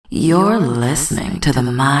You're listening to the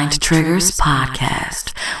Mind Triggers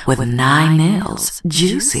podcast with 9 Nails,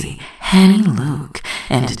 Juicy, Henny Luke,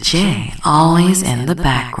 and Jay always in the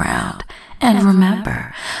background. And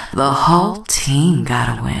remember, the whole team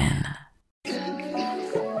gotta win.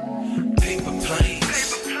 Paper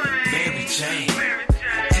planes, Mary Jane,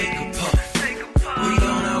 take a puff, we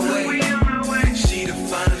on our way, she the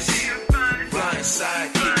finest, flying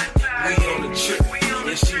sidekick, we on the trip,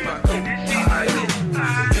 yeah she my co-pilot,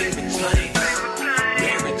 paper planes,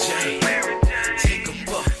 Mary Jane, take a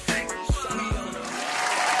puff, we on our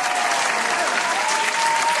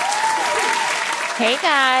Hey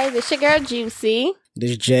guys, it's your girl Juicy.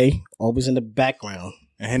 This is Jay, always in the background.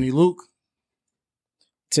 And Henny Luke.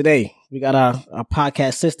 Today, we got our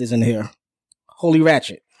podcast sisters in here. Holy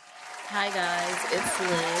Ratchet. Hi guys, it's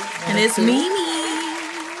Liz. And it's Mimi.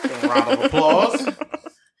 A round of applause.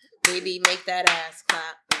 Baby, make that ass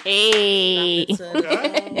clap. Hey.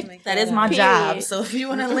 That is my job. So if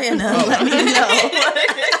you in Atlanta, let me know.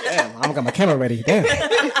 Damn, I don't got my camera ready. Damn.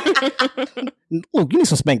 Look, you need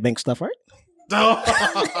some Spank Bank stuff, right?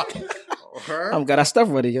 I've got our stuff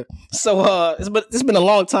ready. So it's been a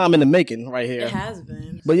long time in the making right here. It has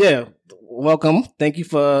been. But yeah, welcome. Thank you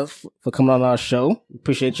for coming on our show.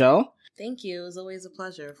 Appreciate y'all. Thank you. It's always a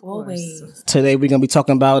pleasure. Of Always. course. Today we're gonna be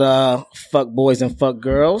talking about fuck boys and fuck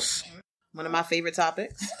girls. One of my favorite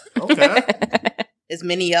topics. Okay. There's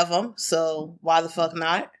many of them, so why the fuck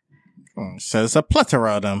not? Says a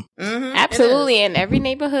plethora of them. Mm-hmm. Absolutely, in every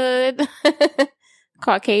neighborhood.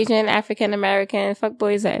 Caucasian, African American, fuck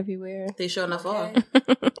boys are everywhere. They sure enough are.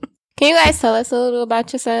 Can you guys tell us a little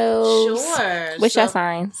about yourselves? Sure. What's So, your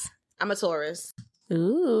signs? I'm a Taurus.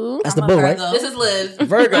 Ooh. That's the bull, right? This is Liv.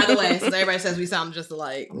 Virgo. By the way, since everybody says we sound just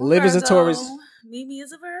alike. Liv is a Taurus. Mimi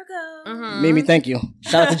is a Virgo. Mhm. Mimi, thank you.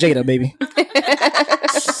 Shout out to Jada, baby.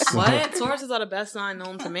 What? Tauruses are the best sign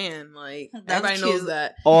known to man. Like, That's everybody knows cute.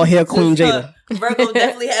 that. All hail Queen Jada. Virgo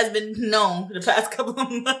definitely has been known the past couple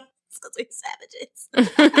of months because we're savages.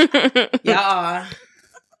 Y'all are.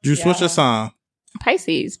 Juice, what's your sign?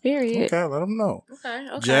 Pisces, period. Okay, let them know. Okay,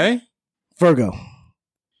 okay. Jay? Virgo.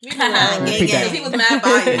 We knew that. Repeat that. He was mad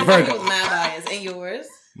biased. Virgo. He was mad biased. And yours?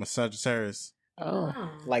 I'm a Sagittarius. Oh.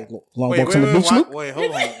 Like long walks on the beach, Luke? wait,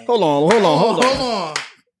 hold on. Hold on. Hold on.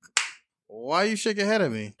 Why you shake your head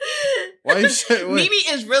at me? Why you shake? Mimi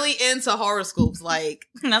is really into horoscopes. Like,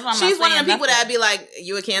 That's why I'm she's not one of the saying people nothing. that'd be like,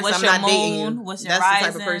 you a Cancer, What's I'm your not dating you. moon? What's your That's the type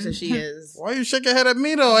of rising? person she is. Why you shake your head at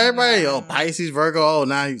me though? Everybody, Pisces, Virgo. Oh,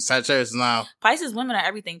 now you Sagittarius now. Pisces women are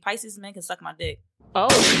everything. Pisces men can suck my dick. Oh.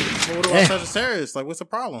 But what about Sagittarius? Like, what's the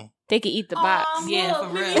problem? They can eat the box. Yeah, for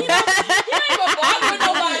real. He ain't even bothering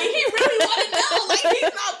nobody. He really want to know. Like, he's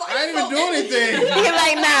not bothering. I didn't even do anything. You're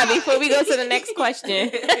like, nah, before we go to the next question.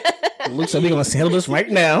 Luke said we're going to handle this right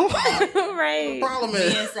now. Right. The problem Me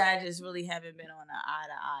is, and Sag just really haven't been on an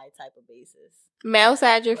eye-to-eye type of basis. Male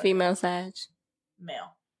Sag or female Sag?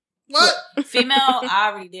 Male. what? Female, I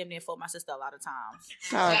already damn near fought my sister a lot of times.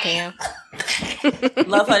 Oh, damn.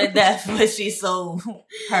 Love her to death, but she's so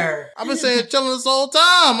her. I've been saying chilling this whole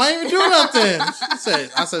time. I ain't even do nothing.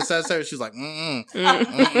 I said Sagittarius. She's like, can't,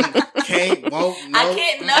 won't, no. I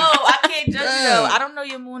can't judge you though. Damn. I don't know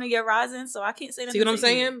your moon and your rising, so I can't say nothing. See what I'm to you.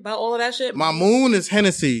 saying about all of that shit? My moon is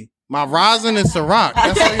Hennessy. My rising is Ciroc.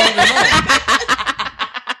 That's all you need to know.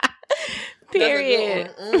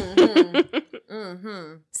 Period.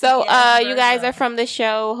 Mm-hmm. So, Yeah, you guys Virgo. are from the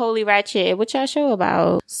show Holy Ratchet. What y'all show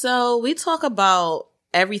about? So we talk about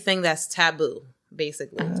everything that's taboo,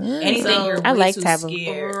 basically. Anything So- you're I way like too taboo.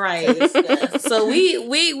 scared. Right. So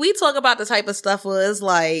we talk about the type of stuff where it's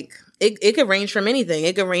like it could range from anything.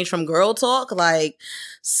 It could range from girl talk, like,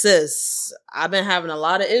 sis, I've been having a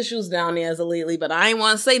lot of issues down there as of lately, but I ain't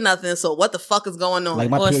want to say nothing. So what the fuck is going on? Like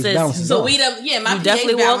my Or pH sis, balance is so off. we done, my You pH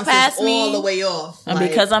definitely walk balance is past me. all the way off. And Like,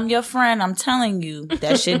 because I'm your friend, I'm telling you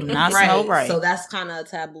that shit do not smell right. So that's kind of a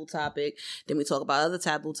taboo topic. Then we talk about other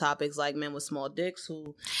taboo topics like men with small dicks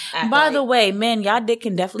who act By like- the way, men, y'all dick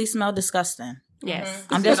can definitely smell disgusting. Yes.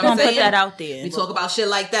 I'm See just what I'm gonna put saying? that out there. we talk about shit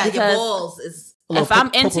like that. Your Because- balls is If I'm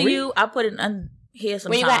into potpourri? you, I put it here sometimes.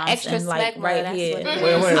 When you got extra and like smegma, right that's here. what it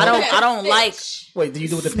is. Wait. I don't like Wait, do you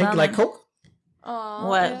do with the Smell pinky like it. Coke? Oh,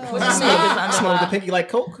 what. yeah. What You you smell mean? the- smell the pinky like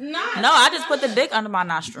Coke? not. No, I just put the dick under my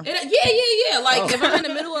nostril. Yeah. Like if I'm in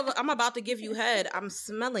the middle of, I'm about to give you head, I'm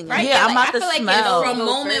smelling Right? it. Yeah, I'm like, about I to feel like smell. From Go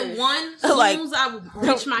moment first. one, as Like, soon as I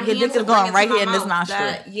reach my your hand, dick to is bring going it right to here my in this mouth,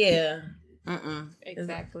 nostril. yeah.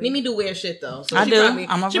 Exactly. Mimi do weird shit though. So I she do. Probably,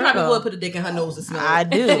 I'm a she probably Virgo. would put a dick in her nose to smell. I it.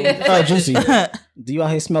 do. All right, Juicy. Do you out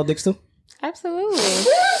here smell dicks too? Absolutely.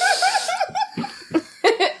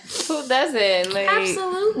 Who doesn't? Like,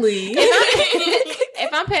 Absolutely. if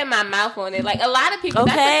if I'm putting my mouth on it, like a lot of people,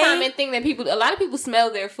 that's Okay. a common thing that a lot of people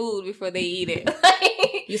smell their food before they eat it.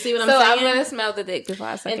 You see what I'm So saying? I'm gonna smell the dick before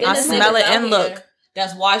I suck And it. then I there's smell niggas it out and here look.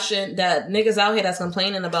 That's washing that niggas out here that's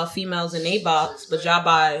complaining about females in they box, but y'all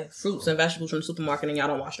buy fruits and vegetables from the supermarket and y'all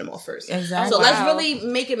don't wash them off first. Exactly. So Wow. let's really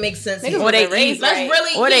make it make sense. Niggas here. Or they was raised eat, Let's right.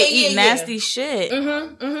 really, or they yeah, eat nasty shit,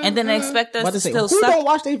 and then they expect us About to to say, still who suck. don't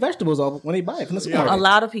wash their vegetables off when they buy it from the A supermarket?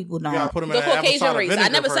 lot of people You gotta don't. put them The in apple Caucasian cider race. I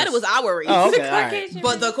vinegar never said it was first. our race. Oh, okay, all right.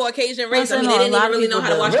 But the Caucasian race, I Listen, mean, they a didn't lot even of really know people how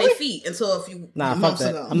to do. wash Really? their feet until a few Nah, fuck months that.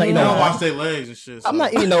 ago. I'm not They eating don't no. wash their legs and shit. I'm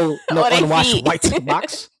not eating no Or they unwashed feet. white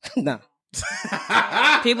box. Nah.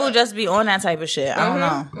 People just be on that type of shit. I don't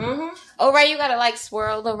know. Oh, right, you gotta like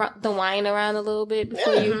swirl the wine around a little bit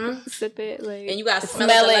before you sip it. Like, And you gotta smell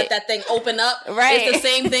it to let that thing open up. Right. It's the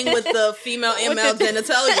same thing with the female and male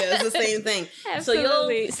genitalia. It's the same thing.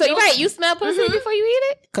 Absolutely. So you're right. You smell pussy before you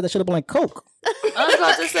eat it? Because it should have been like Coke. I was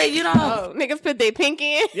about to say, you don't. Oh, niggas put their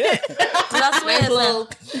pinky in. Yeah. I swear, Nice little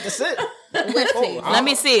That's it. whip taste. let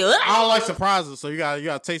me see. I don't like surprises, so you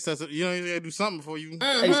gotta taste that. You know, you gotta do something before you.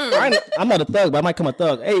 Hey, I'm not a thug, but I might come a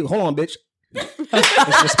thug. Hey, hold on, bitch.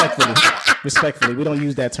 It's respectfully. We don't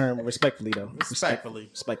use that term respectfully, though. Respectfully.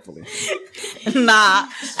 Nah,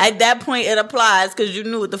 at that point it applies because you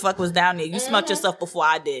knew what the fuck was down there. You smelt yourself before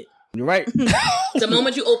I did. You're right. The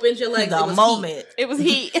moment you opened your legs, it The was moment. It was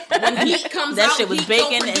heat. heat. When heat comes That out, shit was heat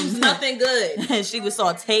bacon don't produce and- nothing good. She was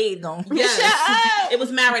sauteed on. Yes. It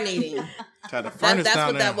was marinating. Try to furnace That's down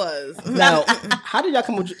what there. that was. Now, how did y'all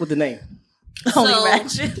come with the name? Holy So,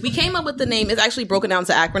 ratchet. we came up with the name. It's actually broken down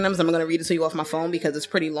to acronyms. I'm going to read it to you off my phone because it's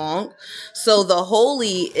pretty long. So the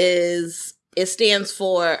Holy it stands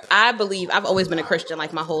for, I believe, I've always been a Christian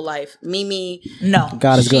like my whole life. Mimi, No.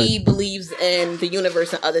 God is she good. believes in the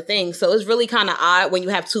universe and other things. So it's really kind of odd when you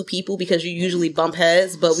have two people because you usually bump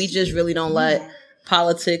heads, but we just really don't let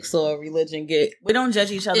politics or religion get We don't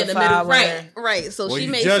judge each other in the for middle. our Right. So Well, she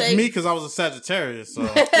you may judged say, me because I was a Sagittarius. So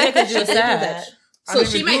Yeah, because She you're did do that. sad. I So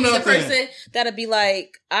didn't she even might do be the nothing. person that'd be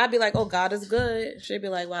like, I'd be like, oh, God is good. She'd be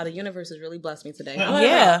like, wow, the universe has really blessed me today. I let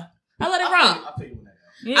it rock. I let it rock.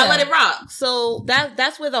 Yeah. I let it rock. So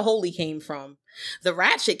that's where the Holy came from. The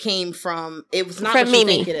ratchet came from, it was not From what you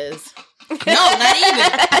Mimi. think it is. No, not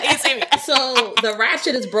even. So the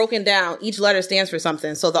ratchet is broken down. Each letter stands for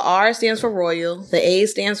something. So the R stands for royal. The A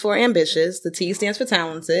stands for ambitious. The T stands for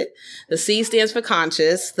talented. The C stands for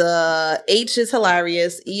conscious. The H is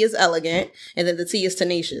hilarious. E is elegant. And then the T is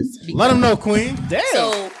tenacious. let them know, Queen. Damn.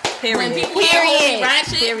 So Period. when people hear Holy Period.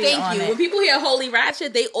 Ratchet, Period on thank you. it. When people hear Holy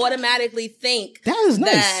Ratchet, they automatically think That is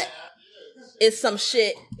nice. that it's some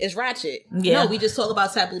shit is ratchet. Yeah. No, we just talk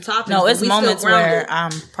about taboo topics. No, but it's we still moments grounded. where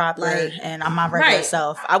I'm proper Like, and I'm my regular right.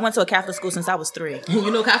 self. I went to a Catholic school since I was 3.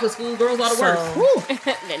 You know, Catholic school girls ought to So, work. The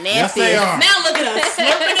Yes, nasty. they are. Now look at us,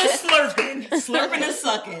 slurping and slurping, slurping and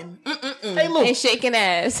sucking. Hey, look. And shaking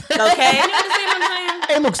ass. okay? You understand what I'm saying?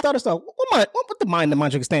 Hey, look. Start us off. What the mind the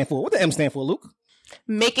mantra stand for? What the M stand for, Luke?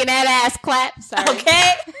 Making that ass clap. Sorry.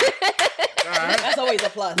 Okay? That's always a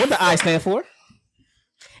plus. What the I stand for?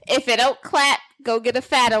 If it don't clap, go get a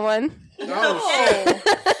fatter one. Oh.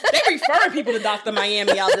 They referring people to Dr.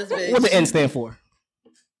 Miami out this bitch. What the N stand for?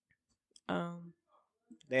 Um,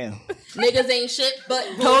 Damn. Niggas ain't shit, but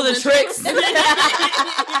Hold the and tricks.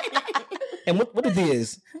 And what the D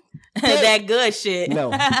is? That good shit.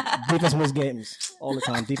 No. Defense wins games all the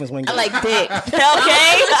time. Defense wins I games. like dick.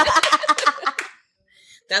 Okay?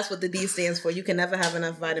 That's what the D stands for. You can never have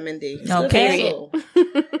enough vitamin D. Okay. So,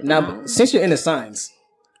 Now, since you're into signs,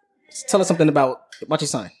 tell us something about your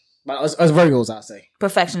sign. About us Virgos, I'll say.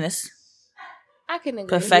 Perfectionist. I can agree.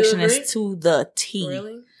 Perfectionist to the T.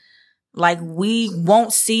 really? Like, we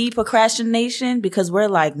won't see procrastination because we're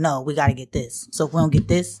like, no, we got to get this. So if we don't get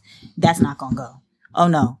this, that's not going to go. Oh,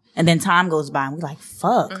 no. And then time goes by and we're like,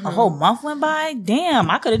 fuck, a whole month went by? Damn,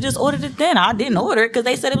 I could have just ordered it then. I didn't order it because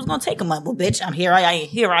they said it was going to take a month. Well, bitch, here I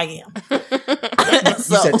am. You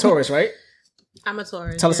said Taurus, right? I'm a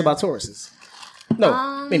Taurus. Tell us yeah. about Tauruses. No,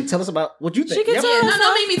 I mean, tell us about what you think. She can Yep. tell Yeah,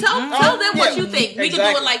 no, Mimi, tell them what yeah. you think. We can do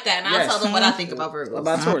Exactly. it like that, and I'll Yes. tell them what I think about Virgos.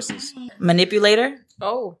 About Tauruses. Manipulator.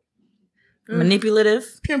 Oh, Manipulative.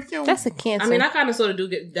 Pew, pew. that's a Cancer. I mean, I kind of sort of do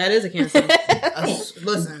get that is a Cancer.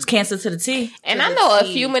 Listen, Cancer to the T. and I know a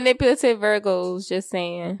few manipulative Virgos. Just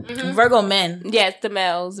saying. Virgo men. Yes, the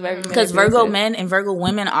males. Very Because Virgo manipulative. men and Virgo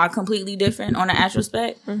women are completely different on an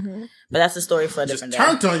aspect. But that's a story for a different day.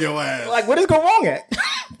 Turned on your ass. Like, where does it go wrong at?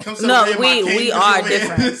 Come No, celebrate my king, we put are your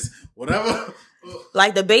different. hands, Whatever.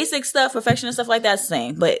 Like the basic stuff, perfectionist stuff like that's the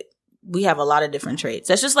same. But we have a lot of different traits.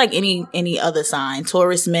 That's just like any other sign.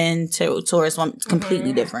 Taurus men, Taurus women,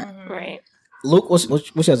 completely different. Right. Luke, what's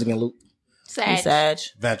yours again, Luke? Sag.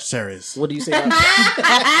 Vegetarians. What do you say about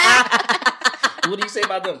What do you say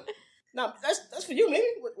about them? No, that's for you, man.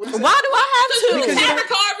 What do you say? Why do I have to? Tarot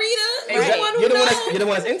card reader. Exactly. You're the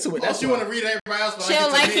one that's into it. That's You want to read everybody else, but She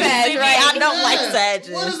don't like Sag. Sag, right? I don't like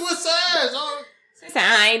Sag. What is with Sag? So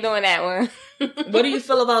I ain't doing that one. What do you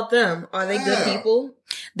feel about them? Are they good people?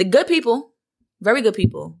 The good people, very good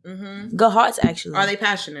people, Mm-hmm. good hearts actually. Are they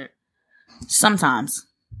passionate? Sometimes.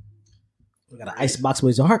 We got an icebox where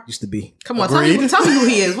his heart used to be. Come on, Agreed. tell me who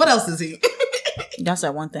he is. What else is he? That's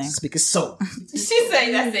that one thing. Speak his soul. She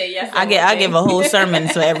say that's it. Yes. I give a whole sermon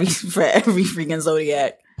for every freaking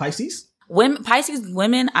zodiac. Pisces? Pisces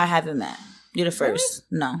women, I haven't met. You're the first.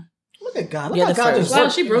 No. Look at God. Look You're how the God first. just Wow,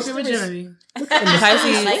 worked. she broke your virginity.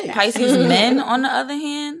 Pisces men, on the other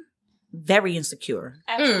hand, very insecure.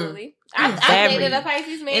 Absolutely. I Very. dated a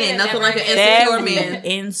Pisces man. It ain't and nothing never like an again. insecure Very man.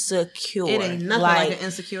 insecure. It ain't nothing like an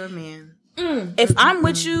insecure man. If I'm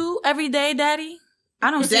with you every day, daddy, I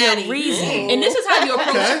don't see Daddy. a reason. And this is how you approach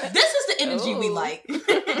Okay. it. This is the energy we like.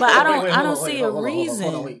 But I don't Wait, I hold don't on, see wait, a hold on, reason.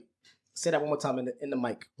 Hold on, wait. Say that one more time in the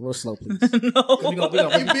mic, real slow, please. No. We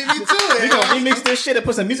gonna You beat me to we it. gonna remix this shit and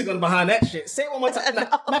put some music on behind that shit. Say it one more time. Matter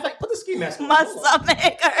of fact, put the ski mask on. My Hold on.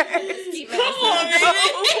 stomach hurts. Come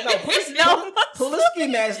on, No, pull the ski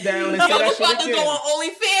mask down and say Yo, that we shit about to go again. on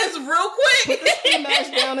OnlyFans real Put quick. the ski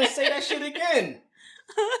mask down and say that shit again.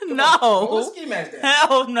 Pull the No. ski mask down.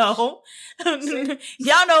 Hell no.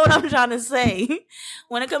 Y'all know what I'm trying to say.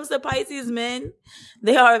 When it comes to Pisces men,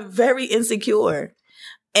 they are very insecure.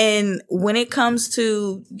 And when it comes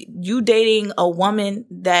to you dating a woman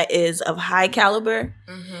that is of high caliber,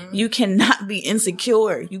 you cannot be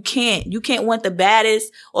insecure. You can't. You can't want the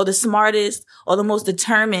baddest or the smartest or the most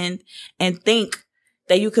determined and think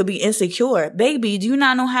that you could be insecure. Baby, do you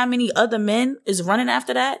not know how many other men is running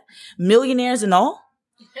after that? Millionaires and all?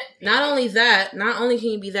 Not only that, not only can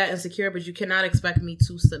you be that insecure, but you cannot expect me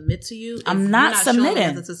to submit to you. if I'm you're not showing me submitting.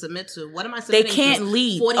 nothing to submit to. What am I They submitting can't to?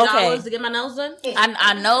 lead. $40 Okay. to get my nails done?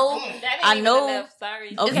 I know. That ain't I even know. enough.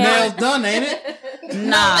 Sorry. Okay. Nails done, ain't it?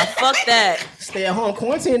 Nah, fuck that. Stay at home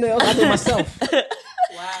quarantine nails. I do myself.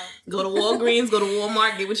 Wow. Go to Walgreens, go to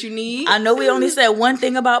Walmart, get what you need. I know we only said one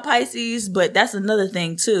thing about Pisces, but that's another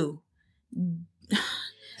thing too.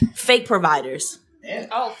 Fake providers.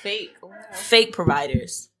 Oh, fake. Wow. Fake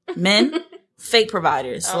providers. Men, fake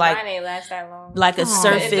providers. Oh, like mine ain't last that long. like a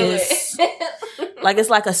Couldn't do surface. it. Like it's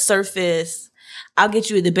like a surface. I'll get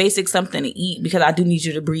you the basic something to eat because I do need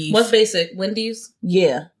you to breathe. What's basic? Wendy's?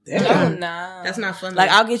 Yeah. Oh, nah. That's not fun. Like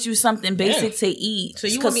I'll get you something basic to eat. so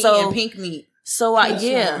you 'Cause want me eating pink meat? So I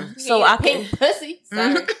yeah. You So get I pink can, pussy.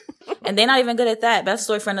 Sorry. and they're not even good at that. That's a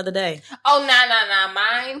story for another day. Oh, nah.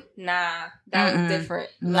 Mine, nah. That was different.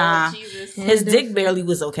 Nah. Lord Jesus. His dick barely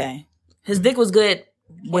was okay. His dick was good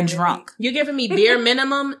when drunk. You're giving me bare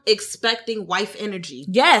minimum, expecting wife energy.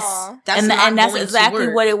 Yes, Aw. That's not and that's going to exactly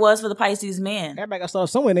work. what it was for the Pisces man. Everybody got to start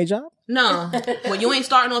somewhere in their job. No. Well, you ain't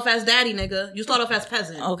starting off as daddy, nigga. You start off as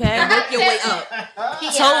peasant. Okay. And work your way up.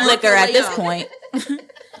 Toe liquor at way this up. point.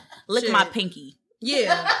 Lick Shit. my pinky.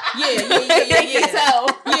 Yeah. So,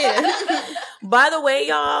 Yeah. By the way,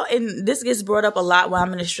 y'all, and this gets brought up a lot when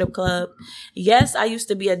I'm in a strip club. Yes, I used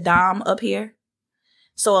to be a dom up here.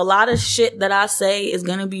 So a lot of shit that I say is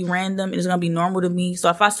going to be random and it's going to be normal to me. So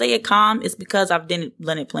if I say it calm, it's because I've done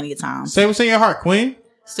it plenty of times. Say what's in your heart, queen.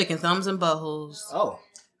 Sticking thumbs in buttholes. Oh.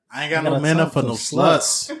 I ain't got I got no a man tongue up for for no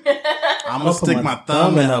sluts. sluts. I'm I'll gonna put stick my my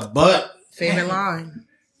thumb in her butt. Favorite line.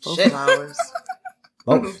 Shit. Flowers.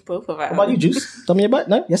 Both. both of What about you, Juice? Thumb in your butt?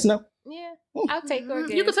 No? Yes or no? Yeah. I'll take her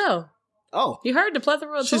again. You can tell. Oh. You heard the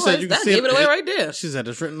plethora of She toys. said you can That see gave it away it. right there. She said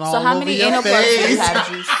it's written all So how over many your anal plugs do you face. have,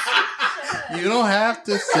 Juice? You don't have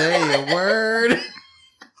to say a word.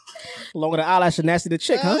 Longer than eyelash and nasty the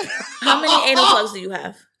chick, huh? How many anal plugs do you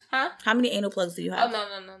have? Huh? How many anal plugs do you Oh, have? no.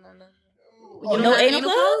 You no have anal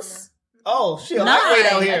anal plugs? Oh, she a Nice.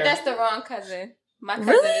 lightweight out here. That's the wrong cousin. My cousin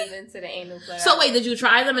Really? is into the anal plug. So wait, did you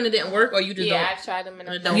try them and it didn't work, or you just Yeah, don't? I've tried them in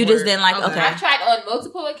a It don't You just work. didn't like, okay. I've tried on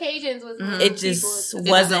multiple occasions with It just people.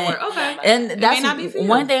 It wasn't. doesn't work. Okay. And may that's not be for you.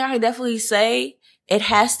 one thing I can definitely say. It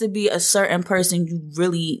has to be a certain person you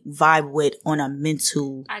really vibe with on a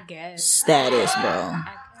mental I guess. status, bro. I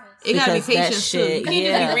guess. It gotta be Because that patience too. shit, You can't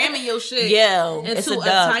yeah. just be ramming your shit. Yeah, into it's a a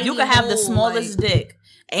dub. tiny You can have the hole, smallest dick.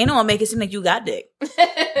 Ain't no one make it seem like you got dick.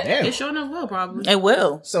 Damn. It sure enough will probably. It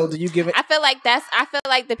will. So do you give it? I feel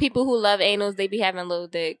like the people who love anals, they be having little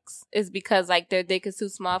dicks. It's because like their dick is too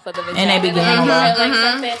small for the vagina. And they be getting Or, low. like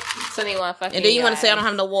something, so they want fucking. And then you want to say I don't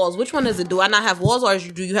have no walls. Which one is it? Do I not have walls, or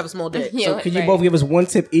do you have a small dick? Yeah, So could you right. both give us one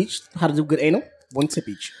tip each how to do good anal? 1 tip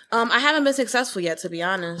each. I haven't been successful yet, to be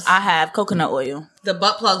honest. I have coconut oil. The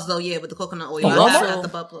butt plugs, though, yeah, with the coconut oil. Oh, I have also- the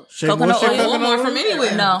butt plugs. Coconut oil. Walmart from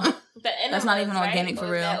anywhere. No, The That's not even organic for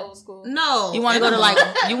real. Old school? No. you want to go to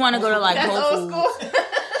like That's Whole old Foods. school.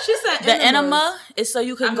 She said The enemas. enema is so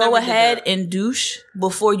you can I've go never did ahead that. and douche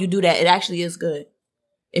before you do that. It actually is good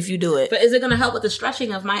if you do it. But is it going to help with the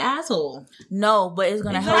stretching of my asshole? No, but it's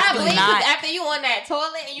gonna help Probably you not. after you on that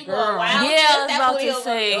toilet and you go Girl. wild. Yeah, I was that about booty to will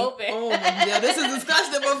say. be open. Oh, yeah, this is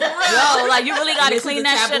disgusting, but for real. Yo, like you really gotta This is clean the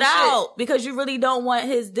that taboo shit shit. out because you really don't want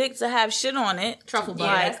his dick to have shit on it. Truffle Yeah,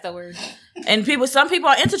 butter. that's the word. And some people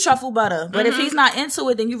are into truffle butter, but if he's not into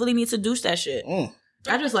it, then you really need to douche that shit.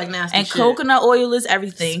 I just like nasty And shit. coconut oil is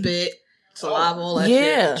everything. Spit, saliva, all that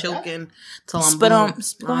Yeah. shit. Choking. Till I'm Spit blue. on. I Go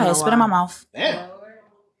don't ahead, know spit in my why. mouth. Damn.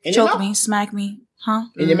 In your Choke mouth? me, smack me, huh?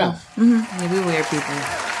 In your mouth. Yeah, we weird people.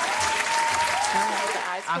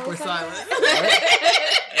 Awkward Awkward silence.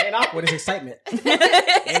 Ain't awkward. It's excitement.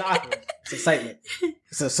 Ain't awkward. It's excitement.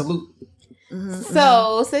 It's a salute.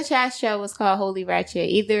 So, since your show was called Holy Ratchet,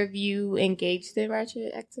 either of you engaged in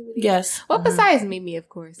ratchet activity? Yes. Well, besides Mimi, of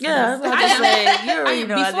course. Yeah, I was about to I- say, you already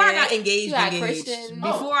know before I did. got engaged, You got engaged. Christian.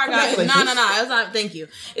 Before I got no, it's not. Thank you.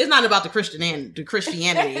 It's not about the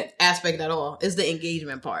Christianity aspect at all. It's the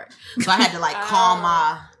engagement part. So I had to like calm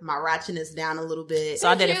my ratchetness down a little bit. So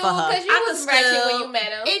I did it for her. Because you I was could ratchet still- when you met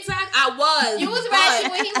him. Exactly, I was. You was but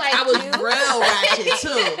ratchet when he liked I was you. real ratchet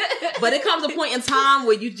too. But it comes a point in time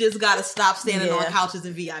where you just gotta stop standing Yeah. on couches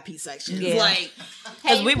in VIP sections. Yeah. Like,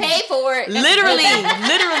 Hey, we- you paid for it.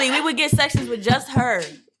 Literally, we would get sections with just her.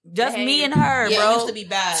 Just me and her, yeah, bro. it used to be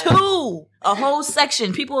bad. A whole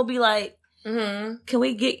section. People would be like, can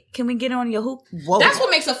we get on your hoop? Whoa. That's what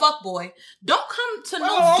makes a fuck boy. Don't come to no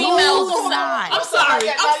Oh, females hold on. side. I'm Not sorry.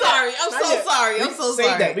 yet, I'm not yet. sorry. I'm Not so yet. sorry. I'm so Save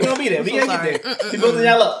sorry. that. We gonna be there. We I'm gonna so get there. sorry. We building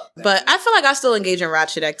y'all up. But I feel like I still engage in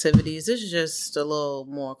ratchet activities. This is just a little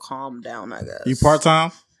more calm down, I guess. You part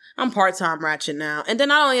time? I'm part-time ratchet now. And then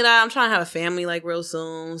not only that, I'm trying to have a family like real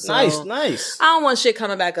soon. So Nice. I don't want shit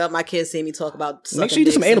coming back up. My kids see me talk about Make sure you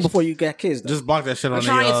do some dicks anal and before you got kids. Though. Just block that shit on the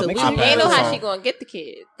trying to. Make We sure you iPad. Ain't know That's how all. she gonna get the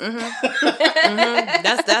kid.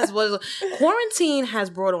 That's what quarantine has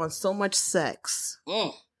brought on so much sex.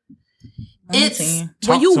 It's Quarantine. when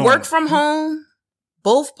Talk you to work 'em. from home,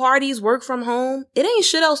 both parties work from home. It ain't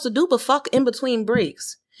shit else to do but fuck in between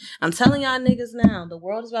breaks. I'm telling y'all niggas now, the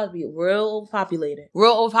world is about to be real overpopulated.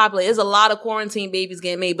 There's a lot of quarantine babies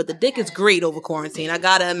getting made, but the dick is great over quarantine. I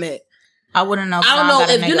gotta admit. I wouldn't know. I don't know got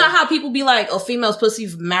a if you nigga. know how people be like, "Oh, females pussy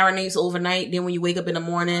marinates overnight." Then when you wake up in the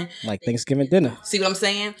morning, Like Thanksgiving dinner. see what I'm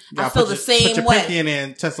saying? Gotta I feel put the your- same Put your way. pinky in there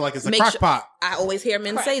and test it like it's a Make crock sure- pot. I always hear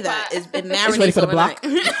men say that. Crack It ready marinates for the overnight.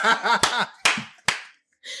 block.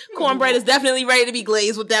 Cornbread is definitely ready to be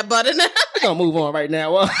glazed with that butter now. We're gonna move on right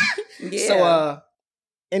now. Well, Yeah. So,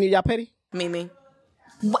 any of y'all petty? Mimi.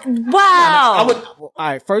 Wow. I would. All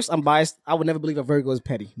right. First, I'm biased. I would never believe a Virgo is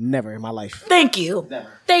petty. Never in my life. Thank you. Never.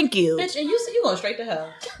 Thank you. Bitch, and you said you going straight to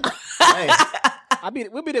hell. Hey,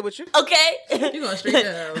 we'll be there with you. Okay. You going straight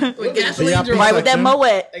to hell. With We'll gasoline be drip. Right with that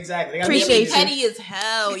moet. Exactly. Appreciate you. Petty as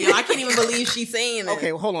hell, yo. I can't even believe she's saying that.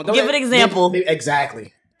 Okay, well, hold on. Give an example.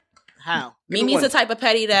 Exactly. How? Mimi's the type of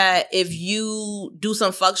petty that if you do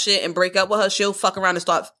some fuck shit and break up with her, she'll fuck around and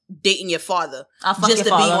start dating your father. I'll fuck just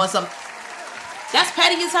your to be father. on some. That's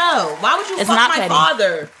petty as hell. Why would you It's fuck not my petty.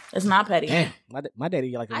 father? It's not petty. Damn. My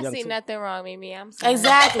daddy like a I young see too. nothing wrong, Mimi. I'm sorry.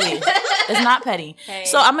 Exactly. It's not petty. Hey.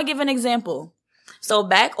 So I'm gonna give an example. So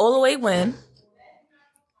back all the way when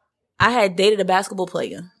I had dated a basketball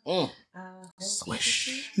player.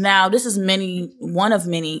 Swish. Now this is one of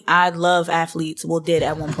many. I love athletes. Well, did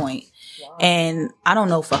at one point. And I don't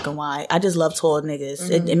know fucking why. I just love tall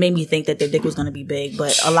niggas. It made me think that their dick was gonna be big,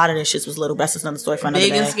 but a lot of this shit was little. That's just another story for another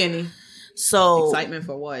Big and day. skinny. So Excitement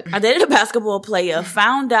for what? I dated a basketball player,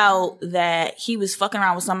 found out that he was fucking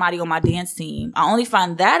around with somebody on my dance team. I only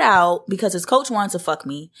found that out because his coach wanted to fuck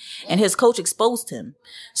me and his coach exposed him.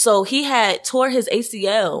 So he had tore his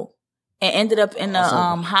ACL and ended up in the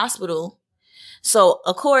hospital. So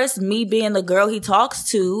of course, me being the girl he talks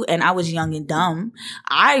to, and I was young and dumb,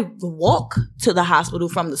 I walk to the hospital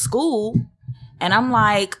from the school and I'm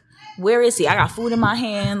like, where is he? I got food in my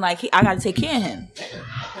hand. Like I got to take care of him.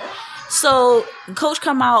 So coach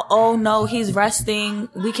come out, oh no, he's resting.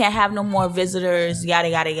 We can't have no more visitors, yada,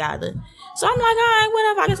 yada, yada. So I'm like, all right,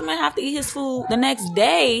 whatever. I guess I'm going to have to eat his food. The next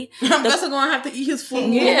day. I'm just going to have to eat his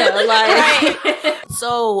food. Yeah, like.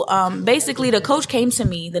 So basically the coach came to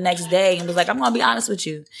me the next day and was like, I'm going to be honest with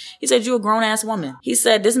you. He said, you're a grown ass woman. He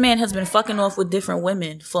said, this man has been fucking off with different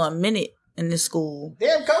women for a minute in this school.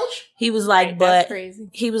 Damn, coach. He was like, That's but crazy.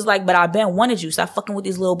 he was like, but I been wanted you. Stop fucking with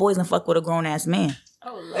these little boys and fuck with a grown ass man.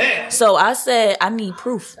 So I said, I need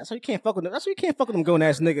proof. That's why you can't fuck with them. That's why you can't fuck with them grown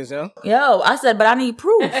ass niggas, yo. Yo, I said, but I need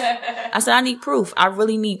proof. I said, I need proof. I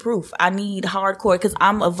really need proof. I need hardcore because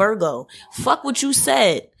I'm a Virgo. Fuck what you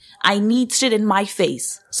said. I need shit in my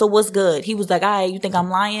face. So what's good? He was like, all right, you think I'm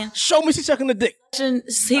lying? Show me she sucking the dick.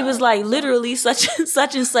 He was like, literally, such and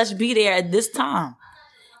such be there at this time.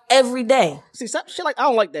 Every day. See, some shit like, I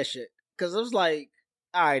don't like that shit. Because it was like,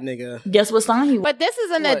 all right, nigga. Guess what sign he was? But this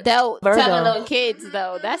is an adult Virgo. telling on kids,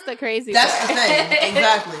 though. That's the crazy That's part. the thing.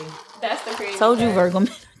 Exactly. That's the crazy Told you part.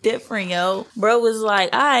 Virgo different, yo. Bro was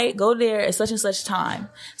like, all right, go there at such and such time.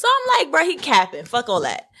 So I'm like, bro, he capping. Fuck all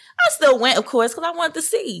that. I still went, of course, because I wanted to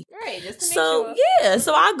see. Right, just to make So sure. yeah,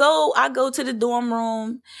 so I go to the dorm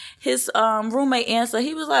room. His roommate answered.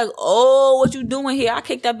 He was like, "Oh, what you doing here?" I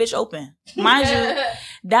kicked that bitch open. Mind you,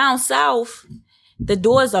 down south, the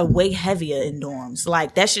doors are way heavier in dorms.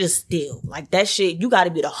 Like that shit is steel. Like that shit, you got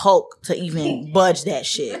to be the Hulk to even budge that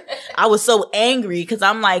shit. I was so angry because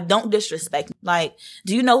I'm like, don't disrespect me. Like,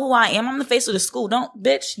 do you know who I am? I'm the face of the school. Don't,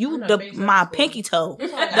 bitch. You my pinky toe.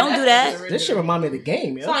 Don't do that. This shit remind me of the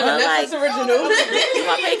game, yo. Like a Netflix original.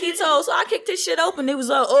 My pinky toe. So I kicked his shit open. It was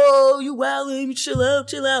like, oh, you wildin', chill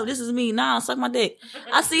out. This is me. Nah, suck my dick.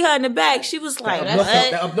 I see her in the back. She was like, That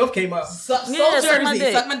what? up north came up. Suck suck my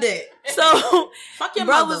dick. Suck my dick. So Fuck your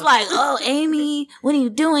bro mother. was like, oh, Amy, what are you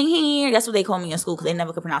doing here? That's what they call me in school because they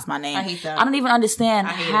never could pronounce my name. I hate that. I don't even understand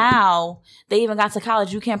I hate how they even got to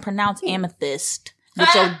college. You can't pronounce amethyst with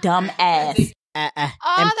your dumb ass.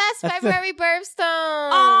 Oh, that's February birthstone.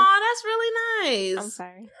 Oh, that's really nice. I'm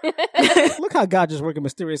sorry. Look how God just working in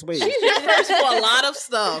mysterious ways. She's your first for a lot of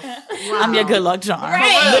stuff. I'm your good luck charm.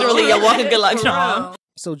 Right. Literally your walking good luck charm.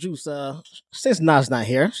 So, Juice, since Nas not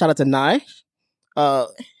here, shout out to Nye.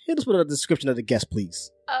 Hit us with a description of the guest,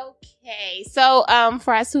 please. Okay, so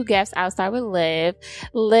for our two guests, I'll start with Liv.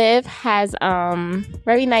 Liv has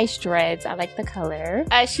very nice dreads. I like the color.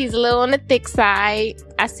 She's a little on the thick side.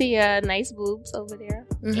 I see nice boobs over there.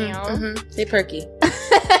 They perky.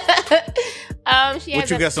 She What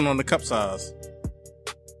has you guessing on the cup size?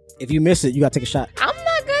 If you miss it, you gotta take a shot. I'm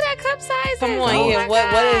not good at cup sizes. Come on, Oh yeah. my What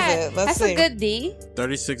is God. it? Let's That's see. a good D.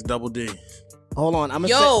 36 double D. Hold on, I'm gonna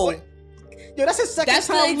Yo. say. Yo, that's his second That's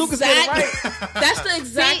the time Lucas getting it exact. right. That's the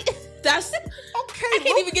exact. That's okay. I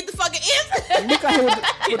can't even get the fucking answer. Look at him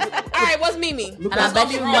with the All right, what's Mimi? Look And I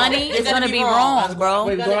bet you money is gonna be wrong, bro.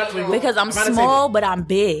 Wait, go on, wait, Because I'm trying to small, but I'm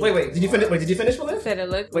big. Wait, did you finish? Wait, did you finish with it? Said it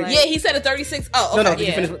looked Wait, like. Yeah, he said a 36. Oh, okay. No, did you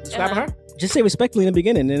Yeah. finish describing her? Just say respectfully in the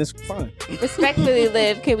beginning, and it's fine. Respectfully,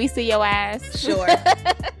 Liv, can we see your ass? Sure.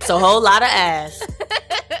 It's a whole lot of ass.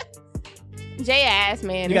 Jay ass,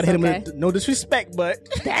 man. You gotta it's hit him okay. with no disrespect, but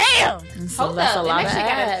Damn. So Hold that's up. a lot and of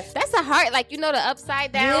that shit ass. that's a heart, like, you know, the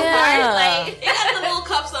upside down Yeah. heart. Like, It got the little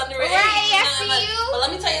cups under it. Right, I see you. But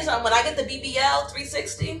let me tell you something. When I get the BBL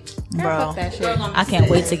 360, Bro, fuck that shit. I can't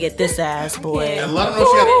wait to get this ass, boy. And let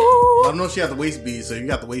her know she had the waist beads. So you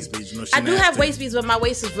got the waist beads. You know she I do have nasty. waist beads, but my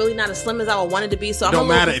waist is really not as slim as I would want it to be. So I'm Don't a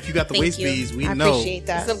little matter if you got the Thank waist you. beads. We I know. appreciate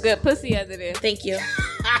that. some good pussy under there. Thank you.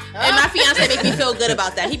 And my fiance make me feel good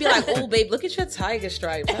about that. He'd be like, "Oh, babe, look at your tiger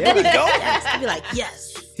stripes." there we go. Yes. I'd be like,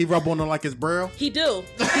 "Yes." He rub on her like his brow. He do.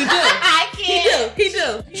 He do. I He can't. do. He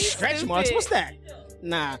do. Stretch marks. What's that?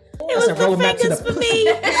 Nah, It that's was a roadmap to the fingers for the me.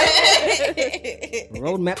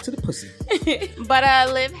 roadmap to the pussy. But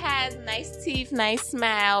Liv has nice teeth, nice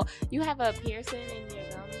smile. You have a piercing in your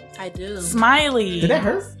gums. I do. Smiley. Did that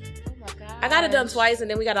hurt? Oh my god. I got it done twice, and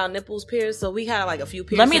then we got our nipples pierced, so we had like a few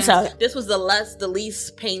piercings. Let me tell you. This was the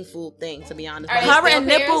least painful thing, to be honest. Are they Her still and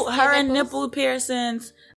nipple, pierced? her Your and nipples? nipple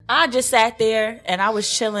piercings. I just sat there and I was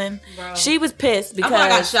chilling. Bro. She was pissed I thought I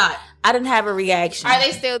got because shot. I didn't have a reaction. Are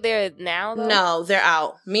they still there now, though? No, they're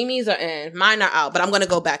out. Mimi's are in. Mine are out, but I'm gonna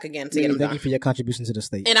go back again to get them Thank done. you for your contribution to the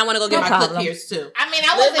state. And I want to go get No my clip problem. pierced too. I mean,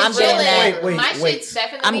 I wasn't I'm getting chilling. that. Wait, My wait. shit's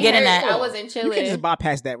definitely I'm getting hurt. that. I wasn't You can just chilling.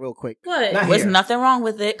 bypass that real quick. What? Not There's here. nothing wrong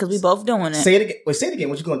with it because we both doing it. Say it again. Wait, say it again.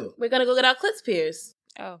 What you gonna do? We're gonna go get our clips pierced.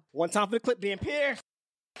 Oh. One time for the clip being pierced.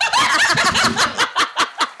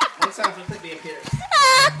 One time for the clip being pierced.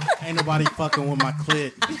 Ain't nobody fucking with my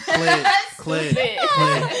clit. Clit. Clit. Stupid.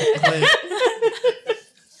 Clit. Clit.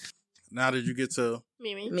 Now did you get to?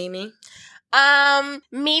 Mimi. Mimi.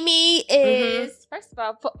 Mimi is first of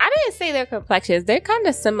all. I didn't say their complexions. They're kind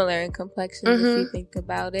of similar in complexion if you think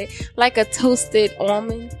about it, like a toasted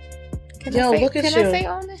almond. Can Yo, I say, look at can you. I say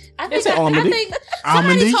almond? I It's think, an I almondy. think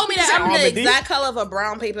somebody Almondy? told me that I'm the almondy? exact color of a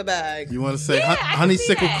brown paper bag. You want to say Yeah, I can see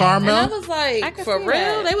honeysuckle that. caramel? And I was I like, can for see real?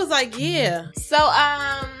 that. They was like, yeah. So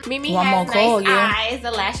Mimi One has more nice call, yeah. eyes.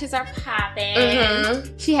 The lashes are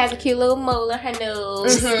popping. She has a cute little mole on her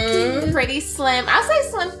nose. Pretty slim. I'll say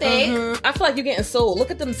slim thick. I feel like you're getting sold.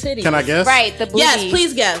 Look at them titties. Can I guess? Right, the booty. Yes,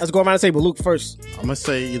 please guess. Let's go around the table. Luke first. I'm gonna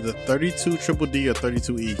say either 32 triple D or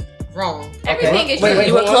 32E. Wrong. Everything is Wait,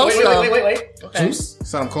 You were close, though. wait. Okay. Juice.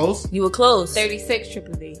 So I'm close. You were close. 36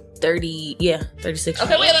 triple D. 30, yeah, 36.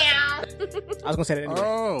 Okay, wait. I was gonna say that anyway.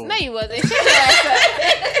 Oh. No, you wasn't. Shut your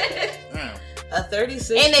ass Damn. A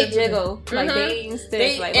 36. up. And they jiggle. Like they ain't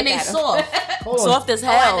stiff. Like, and look they at 'em. soft. Hold on. Soft as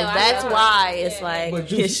I hell. know, I That's know. why it's Yeah. like,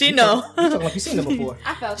 But yeah, Juice, she you know. talking like you seen them before.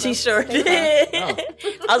 I felt She so. sure did.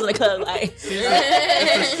 I was in the club like, It's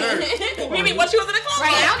the shirt. Mimi, what you was in the club?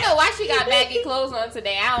 Right, I don't know why she got baggy clothes on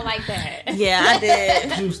today. I don't like that. yeah, I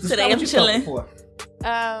did. Juice. This Today is I'm what you chilling. felt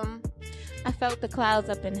before. I felt the clouds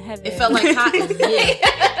up in heaven. It felt like cotton.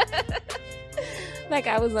 Yeah. like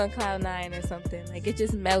I was on cloud 9 or something. Like it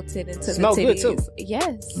just melted into Smelled the good, titties. too.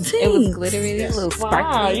 Yes, Thanks. it was glittery, Yes. little Wow,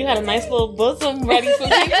 sparkly. you had a nice little bosom ready for people.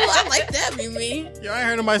 I like that, Mimi. Yo, I ain't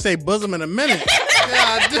heard nobody say bosom in a minute.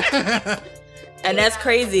 God. And that's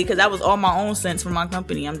crazy because that was all my own scents from my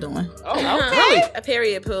company I'm doing. Oh, Really? A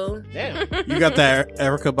period poo. damn. You got that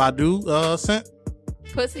Erica Badu scent?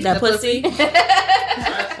 pussy. That pussy.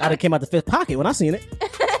 I done came out the fifth pocket when I seen it.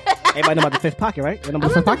 Everybody know about the fifth pocket, right? You know I about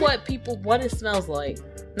the fifth wonder pocket? what it smells like.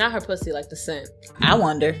 Not her pussy, like the scent. I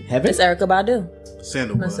wonder. Heaven? It's Erica Badu.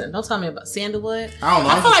 Sandalwood. Listen, don't tell me about sandalwood. I don't know.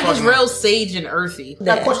 I I'm feel just like it's fucking- real sage and earthy. I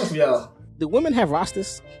got a question for y'all. Do women have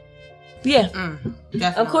rosters? Yeah. Definitely.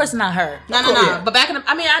 Of course not her. No. Yeah. But back in the,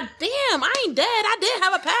 I ain't dead. I did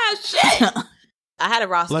have a past. Shit. I had a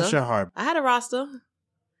roster. Bless your heart. I had a roster.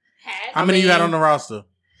 How many you got on the roster?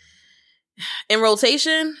 In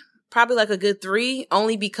rotation, probably like a good 3,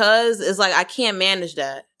 only because it's like I can't manage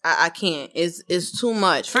that. I can't. It's too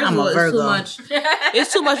much. First I'm of all, a it's Virgo. too much.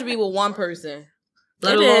 It's too much to be with one person.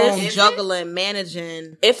 Let It alone is. juggling,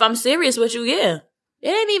 managing. If I'm serious with you, yeah. It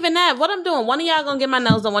ain't even that. What I'm doing, one of y'all gonna get my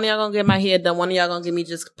nails done, one of y'all gonna get my hair done, one of y'all gonna give me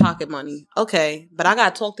just pocket money. Okay, but I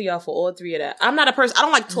gotta talk to y'all for all 3 of that. I'm not a person. I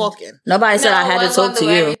don't like talking. Nobody said I had to talk to you.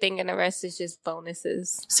 Everything and the rest is just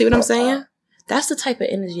bonuses. See what I'm saying? That's the type of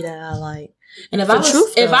energy that I like. And if The I was,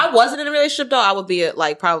 truth, if though. I wasn't in a relationship though, I would be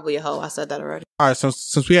probably a hoe. I said that already. All right, so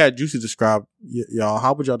since we had Juicy describe y'all,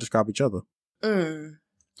 how would y'all describe each other?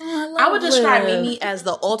 I would describe Mimi as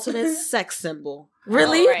the ultimate sex symbol.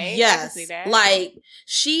 Really? Right, I can Yes. see that. Like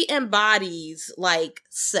she embodies like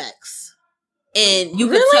sex. And you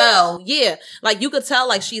could Really? tell, yeah. Like you could tell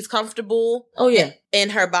like she's comfortable Oh, yeah.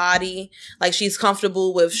 in her body. Like she's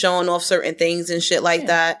comfortable with showing off certain things and shit like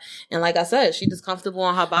that. And like I said, she's just comfortable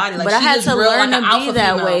on her body. Like But I she's had just to real, learn like, to an be alpha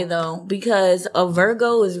that female. way, though, because a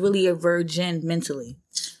Virgo is really a virgin mentally.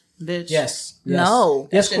 Bitch. Yes. No.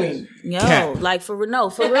 Yes, queen. Yo, Cat. like for real, no,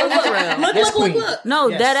 for real, for real. Yes, queen. No,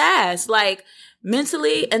 Yes. dead ass. Like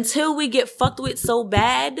mentally, until we get fucked with so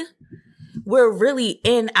bad, we're really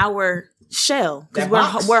in our shell because That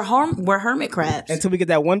box. we're hermit crabs. Until we get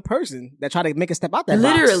that one person that try to make us step out that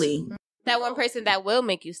box. Literally, That one person that will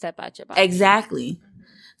make you step out your box. exactly.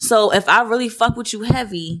 So if I really fuck with you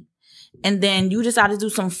heavy, and then you decide to do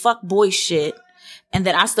some fuck boy shit, and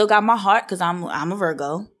then I still got my heart because I'm a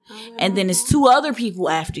Virgo. And then it's 2 other people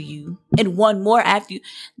after you and 1 more after you.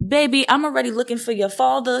 Baby, I'm already looking for your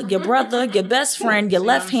father, your brother, your best friend, your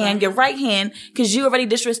left hand, your right hand, because you already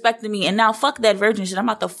disrespected me. And now fuck that virgin shit. I'm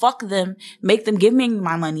about to fuck them, make them give me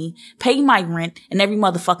my money, pay my rent, and every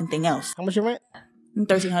motherfucking thing else. How much your rent?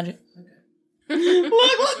 $1,300.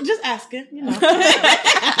 Look, just asking, you know.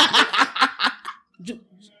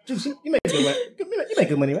 Juice, you make good money. You make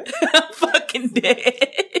good money, right? I'm fucking dead.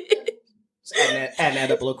 Just adding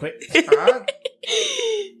that up a little quick. All right.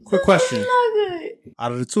 Quick question.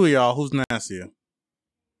 Out of the 2 of y'all, who's nastier?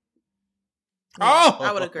 Oh!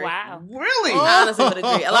 I would agree. Wow. Really? I honestly would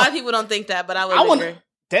agree. A lot of people don't think that, but I would I wouldn't- agree.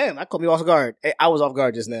 Damn, that caught me off guard. I was off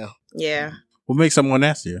guard just now. Yeah. What makes someone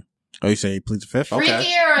nastier? Oh, you say he pleads the fifth? Okay.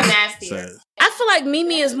 Freakier or nastier? So, I feel like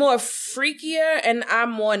Mimi is more freakier and I'm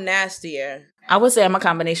more nastier. I would say I'm a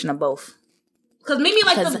combination of both. Cause Mimi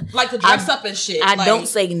like to dress up and shit. I like, don't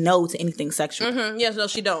say no to anything sexual. Yes, no,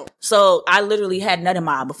 she don't. So I literally had nut in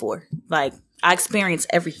my eye before. Like I experienced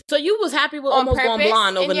everything. So you was happy with On almost going purpose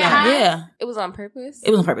blonde in your overnight. eye? Yeah, It was on purpose? it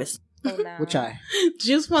was on purpose. Oh, no. Which eye?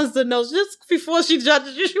 Juice wants to know just before she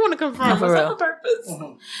judges you. She want to confirm. No, for Was that real. on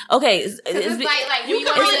purpose? Okay, It's like You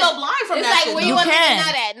can really go blind from It's that like shit. where though. you want me to can.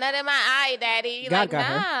 nut at? Nut in my eye, daddy. God Like, got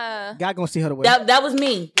her. nah. God gonna see her the way. that was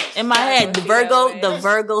me in my head. The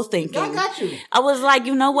Virgo thinking. God got you. I was like,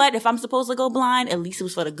 you know what? If I'm supposed to go blind, at least it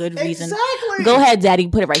was for the good reason. Exactly. Go ahead, daddy.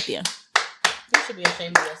 Put it right there. You should be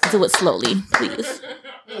ashamed of yourself. Do it slowly, please.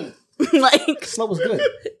 Like, Slow was good.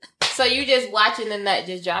 So you just watching the nut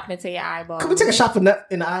just drop into your eyeball. Can we take a shot for nut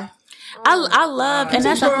in the eye? I love, and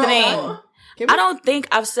that's the thing. Can we- I don't think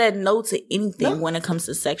I've said no to anything when it comes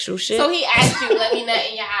to sexual shit. So he asked you, let me nut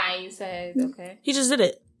in your eye, and you said, okay. He just did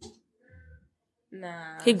it.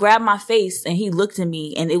 Nah. He grabbed my face and he looked at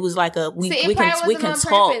me, and it was like a we See, can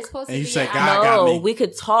talk. And you said, God got No, me. we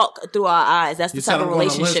could talk through our eyes. That's the You type said of I'm going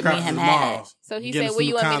to relationship me and him had. So he Getting said, where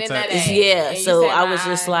you some want me to nut contact. at? Yeah, And you so said, I my was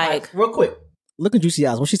just eye. like, Real quick. Look at Juicy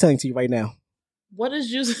Eyes. What she's telling to you right now. What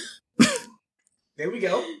is you? There we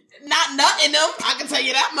go. Not nutting them. I can tell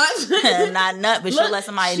you that much. not nut, but she'll let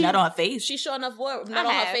somebody nut on her face. She showing enough nut on I her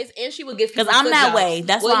have. face, and she would give 'Cause people I'm foot that jobs. way.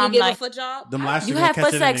 That's Will why you I'm give like- a foot job? Them last You gonna have catch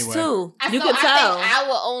foot it sex anyway. too. I You so can I tell. think I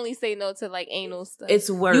will only say no to like anal stuff. It's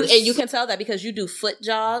worse. And you can tell that because you do foot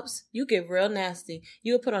jobs. You get real nasty.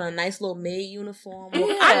 You would put on a nice little maid uniform.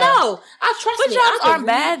 Yeah. I know. I trust Foot me. jobs I could aren't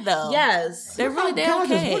bad though. Yes. They're really damn God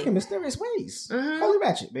just okay. work in mysterious ways. Mhm. Holy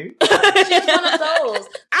ratchet, baby. She's one of those.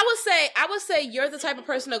 I would say you're the type of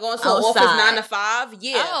person to go into an office Outside. 9 to 5.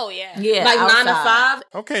 Yeah. Oh, yeah. Yeah, like 9 to outside.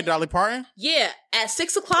 5. Okay, Dolly Parton. Yeah. At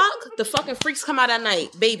 6 o'clock, the fucking freaks come out at night.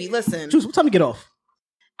 Baby, listen. Juice, what time you get off?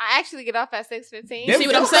 I actually get off at 6:15. You see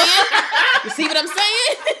what I'm saying? You see what I'm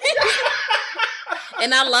saying?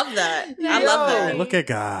 And I love that. I love that. Look at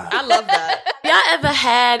God. I love that. Y'all ever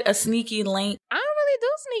had a sneaky link? I don't really do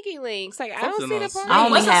sneaky links. Like, I don't Something see else. the point. I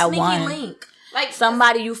only What's a had sneaky one. link? Like,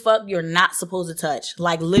 Somebody you fuck, you're not supposed to touch.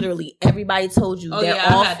 Like literally, everybody told you Oh, they're yeah,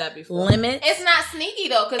 I've off had that before. limits. it's not sneaky,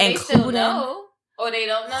 though, because they still Including- know. Or they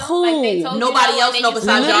don't know. Who? Like, they told Nobody you else and know then you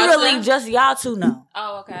besides still y'all know. Literally, two? just y'all two know.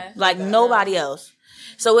 Oh, okay. Like nobody else.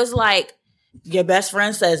 So it's like your best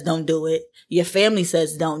friend says don't do it. Your family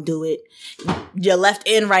says don't do it. Your left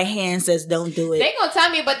and right hand says don't do it. They gonna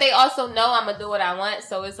tell me, but they also know I'm gonna do what I want.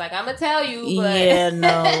 So it's like, I'm gonna tell you, but... Yeah,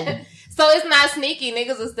 no. So it's not sneaky.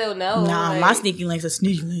 Niggas will still know. Nah, like... my sneaky links are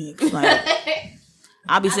sneaky links. Like,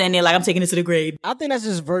 I'll be sitting there like I'm taking this to the grave. I think that's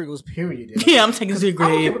just Virgos, period. Yeah, I'm taking this to the I don't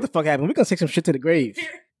care grave. what the fuck happened. We're gonna take some shit to the grave.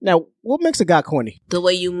 Now, what makes a guy corny? The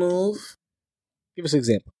way you move. Give us an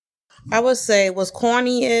example. I would say what's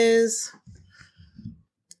corny is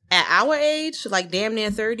at our age, like damn near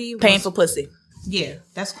 30. Paying for pussy. Yeah,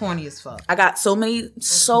 that's corny as fuck. I got so many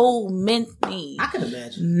I can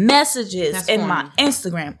imagine. messages That's in corny. my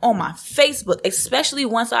Instagram, on my Facebook, especially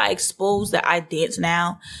once I exposed that I dance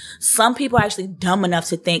now. Some people are actually dumb enough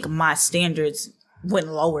to think my standards went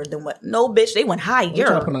lower than what. No, bitch, they went You trying to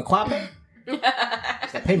higher. put on Quapo?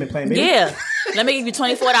 It's that payment plan, baby. Yeah. Let me give you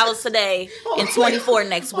 $24 today and 24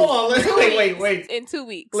 next week. Hold on, wait. In 2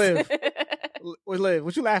 weeks. Liv. Liv,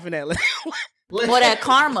 what you laughing at? Liv? Or that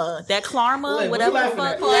karma. That karma, Liv, what whatever you the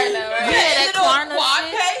laughing fuck. at? Yeah, that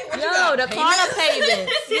Klarna shit. Yo, the Klarna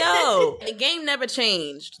payments. Yo. The game never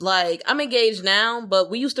changed. Like, I'm engaged now, but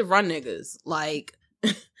we used to run niggas. Like,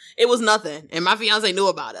 it was nothing. And my fiance knew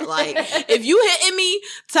about it. Like, if you hitting me,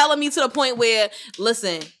 telling me to the point where,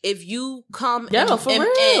 listen, if you come Yo, for real.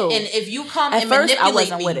 and if you come At and first, I manipulate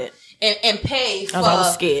wasn't me with it. and pay for, I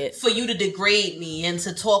was scared. for you to degrade me and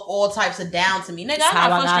to talk all types of down to me. Nigga, That's I how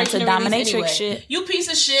got I got frustration into to release dominatrix anyway. shit. You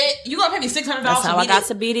piece of shit. You gonna pay me $600 That's for how me I got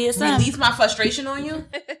to BDSM. release my frustration on you?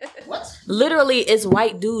 Literally, it's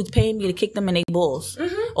white dudes paying me to kick them in their balls,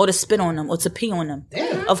 or to spit on them, or to pee on them.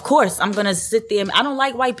 Of course, I'm gonna sit there. I don't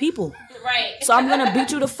like white people, Right. so I'm gonna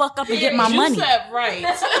beat you the fuck up and get my money. Right.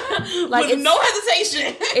 Like, With it's- no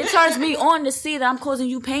hesitation. It turns me on to see that I'm causing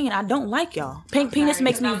you pain. I don't like y'all. Pink penis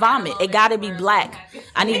makes me vomit. It gotta be black.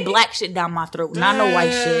 I need black shit down my throat, not no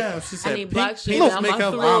white shit. Damn, she said need pink black shit penis down make my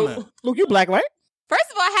her throat. vomit. Luke, you black, right? First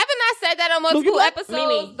of all, haven't I said that on Look, you multiple black?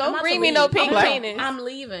 episodes? I'm Don't about bring to me no leave. pink black. penis. I'm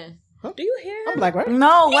leaving. Huh? Do you hear? I'm black, right?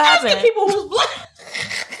 No, what happened? People who's black.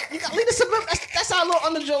 You got leave this. That's our little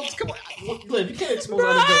under jokes. Come on, Liv, you can't expose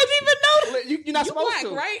under I jokes. didn't even know. Liv, you're not supposed Black, to,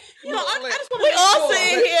 right? You No, know, I Liv, just want We to all Liv,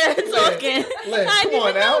 sitting Liv, here talking. Liv, I come didn't on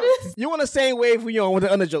even now. notice. You on the same wave we on with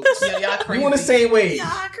the under jokes? Yeah, y'all crazy. You on the same wave?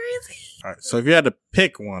 Crazy. All right, so if you had to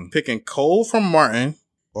pick one, picking Cole from Martin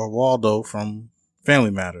or Waldo from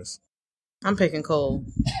Family Matters. I'm picking Cole.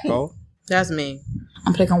 Cole? That's me.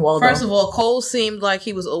 I'm picking Waldo. First of all, Cole seemed like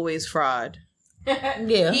he was always fried.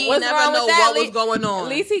 yeah. He What's never wrong know with that? what was going on. At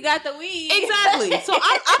least he got the weed. Exactly. So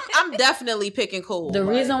I'm definitely picking Cole. The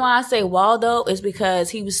reason why I say Waldo is because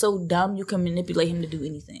he was so dumb you can manipulate him to do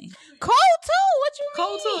anything. Cole too. What you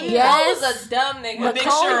Cole mean? too, yeah. Cole was a dumb nigga. But Big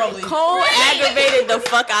Cole, Shirley. Cole aggravated the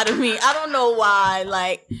fuck out of me. I don't know why.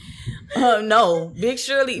 Like, No, Big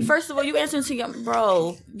Shirley. First of all, you answering to your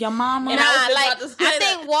mama. Nah, I was like about to say I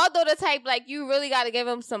that. think Waldo the type like you really got to give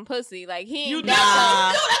him some pussy. Like he ain't Nah,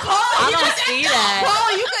 I don't see that.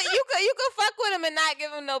 Cole, you could fuck with him and not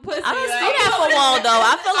give him no pussy. I don't like, see that for Waldo.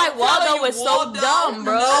 I feel like Waldo is so Waldo, dumb,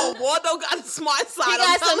 bro. No, Waldo got a smart side. He got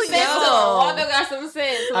I'm some telling sense. you. Though. Waldo got some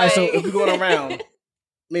sense. All right, so like- if we're going around,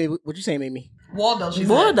 maybe what you saying, Mimi? Waldo, she said.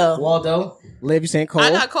 Waldo. Waldo, Liv, you saying Cole?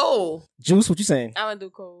 I got Cole. Juice, what you saying? I'm gonna do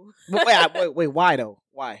Cole. Wait, why though?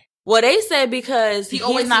 Why? Well, they said because He he's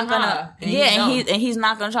always not seem gonna, high, and yeah, he and he's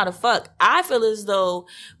not gonna try to fuck. I feel as though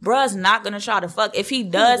bruh's not gonna try to fuck. If he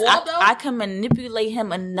does, Waldo? I can manipulate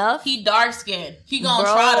him enough. He dark skinned. He gonna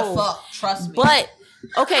Bro. try to fuck. Trust me. But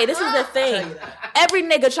okay, this is the thing. Every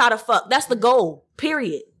nigga try to fuck. That's the goal.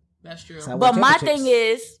 Period. That's true. So I But want my your thing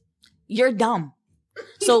chicks. is, you're dumb.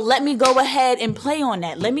 So let me go ahead and play on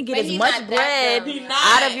that. Let me get But as he much not that bread dumb. He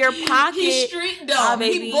not. out of your pocket. He's street my dumb.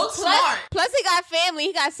 baby. He book smart. Plus he got family.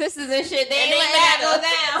 He got sisters and shit. They ain't they letting that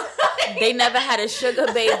matter. go down. They never had a sugar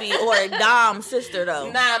baby or a dom sister though.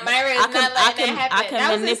 Nah, Myra is not letting that happen. I can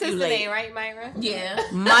that was his sister manipulate. name, right, Myra? Yeah.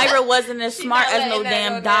 Myra wasn't as smart not as no letting that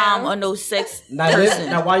damn go dom down. or no sex Now, Liv, person.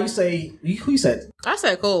 now why you say who you said? I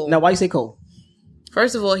said Cole. Now why you say Cole?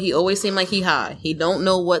 First of all, he always seemed like he high. He don't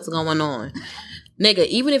know what's going on. Nigga,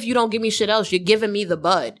 even if you don't give me shit else, you're giving me the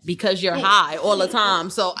bud because you're high all the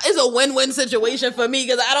time. So it's a win-win situation for me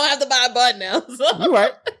because I don't have to buy a bud now. So You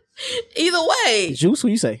right. either way. Juice, who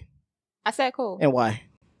you say? I said Cole. And why?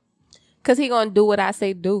 Because he gonna do what I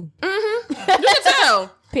say do. You can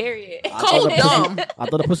tell. Period. Cole dumb. I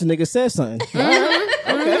thought the pussy nigga said something. All right.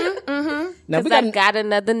 Okay. Now we Because I got got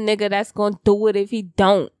another nigga that's gonna do it if he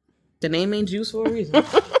don't. The name ain't Juice for a reason.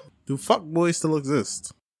 Do fuck boys still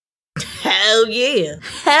exist? Hell yeah.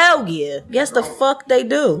 Hell yeah. Yes, the fuck they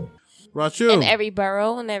do. About you. In every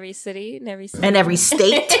borough, in every city, in every state. In every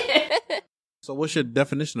state. So what's your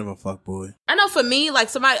definition of a fuck boy? I know for me, like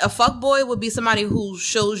a fuckboy would be somebody who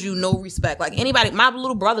shows you no respect. Like anybody, my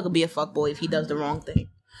little brother could be a fuckboy if he does the wrong thing.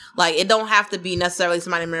 Like it don't have to be necessarily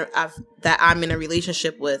somebody that I'm in a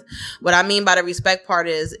relationship with. What I mean by the respect part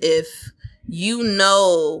is if you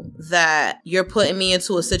know that you're putting me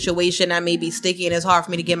into a situation that may be sticky and it's hard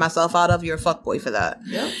for me to get myself out of, you're a fuckboy for that.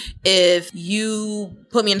 Yeah. If you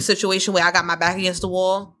put me in a situation where I got my back against the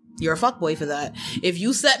wall, you're a fuckboy for that. If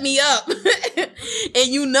you set me up and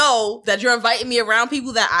you know that you're inviting me around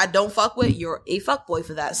people that I don't fuck with, you're a fuckboy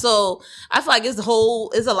for that. So I feel like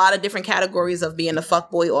it's a lot of different categories of being a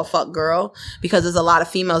fuckboy or fuck girl because there's a lot of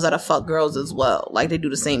females that are fuck girls as well. Like they do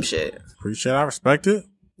the same shit. Appreciate it. I respect it.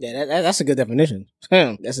 yeah, that's a good definition.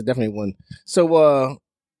 That's a definitely one. So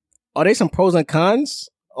are there some pros and cons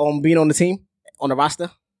on being on the team, on the roster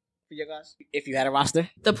for you guys? If you had a roster?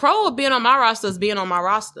 The pro of being on my roster is being on my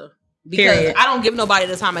roster. Because Period. I don't give nobody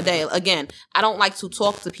the time of day. Again, I don't like to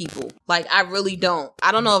talk to people. Like, I really don't.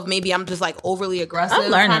 I don't know if maybe I'm just, like, overly aggressive. I'm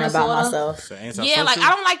learning kinda, about sorta. myself. So antisocial? Yeah, like, I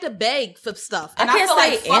don't like to beg for stuff. And I I, can't feel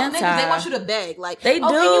like say fuck niggas, anti. they want you to beg. Like, They oh,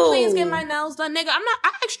 can you do. please get my nails done? Nigga,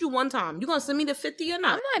 I asked you one time. You gonna send me the 50 or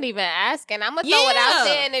not? I'm not even asking. I'm gonna throw it out Yeah.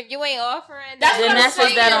 there, and if you ain't offering, That's Then what I'm that's just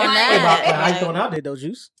saying. that on Like, that. Hey, how you throwing out there though,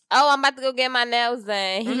 Juice? Oh, I'm about to go get my nails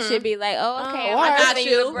done. He should be like, oh, okay, Oh, I'm I got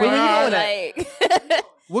giving you. the Where bread. you Like,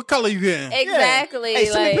 What color you getting? exactly. Hey,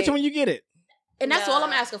 send me a like, picture when you get it. And that's No. all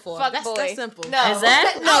I'm asking for. Fuck That's boy. simple. No, Is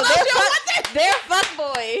that- no, they're fuck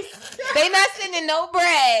boys. They not sending no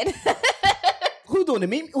bread. Who doing the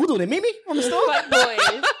Mimi? Who doing the Mimi on the store? Fuck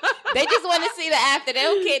boys. They just want to see the after. They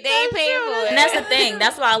don't care. They ain't paying for it. And that's the thing.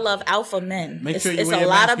 That's why I love alpha men. Make It's, sure you it's wear a your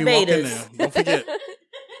lot mask of when you walk in betas. there. Don't forget.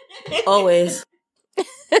 Always.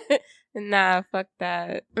 Nah, fuck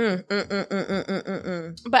that. Mm.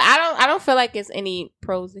 But I don't feel like it's any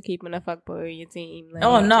pros to keeping a fuckboy on your team. Like,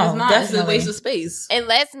 Oh, no. It's not. It's a Definitely. waste of space.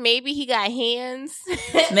 Unless maybe he got hands.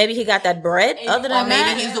 Maybe he got that bread. Other Or than maybe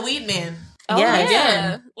that, he's the weed man. Oh, Yeah.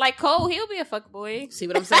 yeah. Like Cole, he'll be a fuckboy. See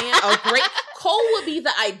what I'm saying? A great Cole would be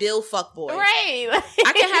the ideal fuckboy. Right. Like,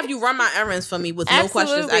 I can have you run my errands for me with no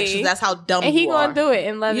questions. Absolutely. Actually, that's how dumb and he you are. gonna do it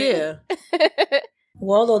and love it. Yeah.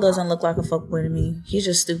 Waldo doesn't look like a fuckboy to me. He's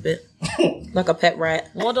just stupid. Like a pet rat.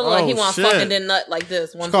 Waldo like he Oh, want shit. fucking then nut like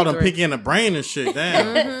this. One, It's called two, him three. picky in the brain and shit.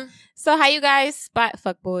 Damn. So how you guys spot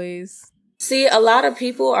fuckboys? See, a lot of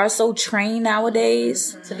people are so trained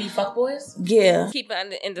nowadays. To be fuckboys? Yeah. Keep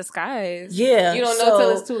it in disguise. Yeah. You don't know So, till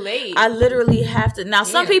it's too late. I literally have to. Now,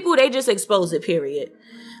 some Yeah. people, they just expose it, period.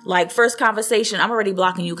 Like, first conversation, I'm already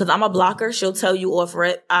blocking you because I'm a blocker. She'll tell you off for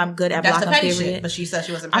it. I'm good at That's the blocking, petty period. shit. But she said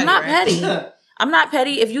she wasn't petty. I'm not right? petty. I'm not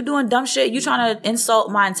petty. If you doing dumb shit, you trying to insult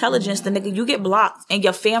my intelligence, then nigga, you get blocked. And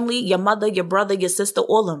your family, your mother, your brother, your sister,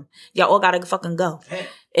 all them. Y'all all gotta fucking go.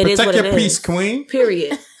 It is Protect what your it peace, is. queen.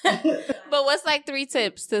 Period. But what's like 3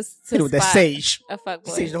 tips to Hit it with that spot sage. a fuckboy?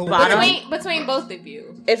 Sage the whole Bottom. thing. Between both of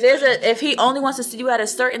you. If he only wants to see you at a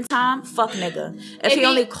certain time, fuck nigga. If he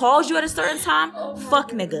only calls you at a certain time,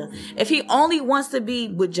 fuck nigga. If he only wants to be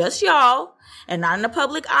with just y'all and not in the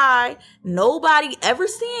public eye, nobody ever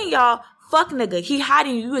seeing y'all, fuck nigga. He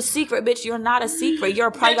hiding you a secret, bitch. You're not a secret. You're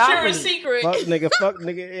a priority. You're a secret. Fuck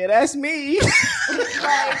nigga. Yeah, that's me.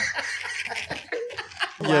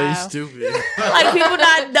 Yeah, you stupid. Like people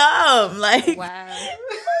not dumb. Like Wow.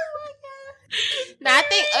 Now I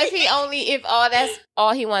think if that's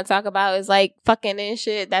all he want to talk about is like fucking and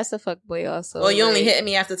shit, that's a fuckboy also. Or you only Like- hitting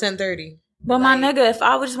me after 10:30. But my nigga, if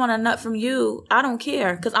I would just want a nut from you, I don't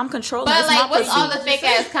care because I'm controlling. But It's like, my what's pussy. all the fake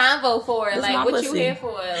ass convo for? It's Like, my what you pussy. here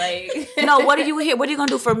for? Like, No, what are you here? What are you gonna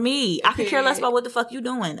do for me? I could care less about what the fuck you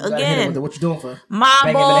doing. Again, What you doing for? my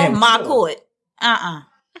Banging ball, in the hand. my court. I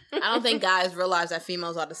don't think guys realize that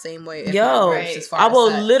females are the same way. if Yo, not worse, as far I as will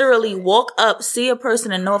sex. literally walk up, see a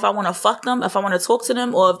person, and know if I want to fuck them, if I want to talk to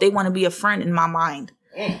them, or if they want to be a friend in my mind.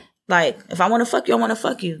 Like, if I want to fuck you, I want to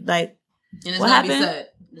fuck you. Like, And what no happened? Be said.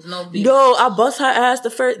 There's no beef. yo, I bust her ass the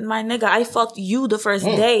first, my nigga. I fucked you the first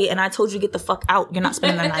day, and I told you to get the fuck out. You're not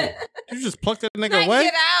spending the night. You just plucked that nigga away?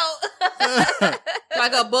 get out.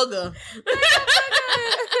 Like a booger.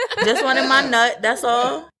 Just wanted my nut. That's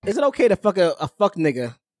all. Is it okay to fuck a fuck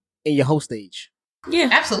nigga in your whole stage? Yeah,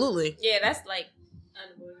 Absolutely. Yeah, that's like.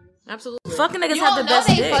 Absolutely. fucking niggas You have don't the know best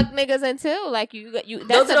they dick. fuck niggas until like you. That's Those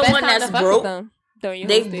the are the best one time that's to fuck broke. with them. during your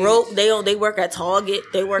They whole stage. broke. They work at Target.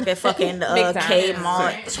 They work at fucking Big time.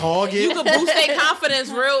 Kmart. Target. You can boost their confidence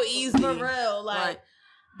real easy. For real, like.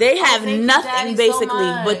 They have thank you, nothing Daddy, so basically,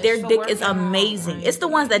 much but their for dick is working hard. amazing. It's the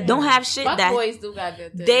ones that don't have shit Fuck that boys do got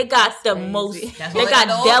good dick. they got That's the crazy. most. That's They why got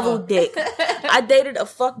the devil over. dick. I dated a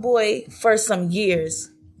fuck boy for some years,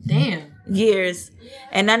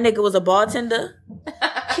 and that nigga was a bartender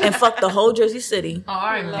and fucked the whole Jersey City All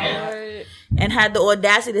right, man. Lord. and had the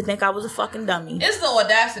audacity to think I was a fucking dummy. It's the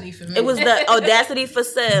audacity for me. It was the audacity for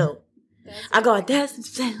sale. I got audacity for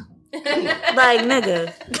sale. Like,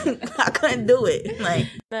 nigga, I couldn't do it. Like,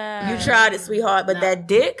 you tried it, sweetheart, but that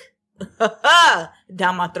dick,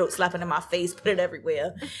 down my throat, slapping in my face, put it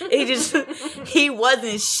everywhere. He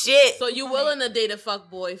wasn't shit. So you willing to date a fuck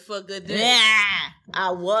boy for a good dick? Nah,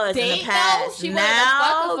 I was in Date, the though? past. She wanted to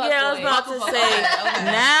Now, fuck a yeah, I was fuckboy. about to say, Okay.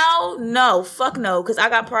 now, no, fuck no, because I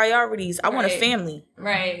got priorities. I want a Right. family.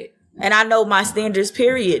 Right. And I know my standards,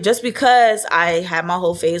 period. Just because I have my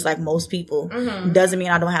whole phase like most people doesn't mean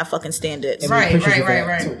I don't have fucking standards. And we Right, appreciate you right, for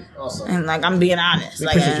right, that, right. too, also. And like, I'm being honest. We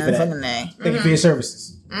Like, appreciate you for that. fucking A. Thank you for your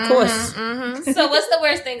services. Of course. So what's the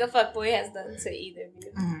worst thing a fuckboy has done to either of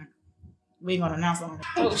you? We ain't gonna announce on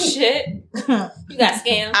Oh shit. You got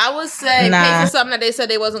scammed. I would say Nah. pay for something that they said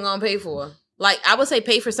they wasn't gonna pay for. Like, I would say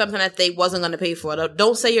pay for something that they wasn't gonna pay for.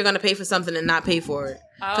 Don't say you're gonna pay for something and not pay for it.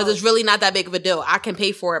 Because it's really not that big of a deal. I can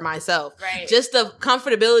pay for it myself. Right. Just the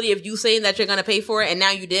comfortability of you saying that you're gonna pay for it and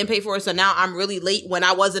now you didn't pay for it, so now I'm really late when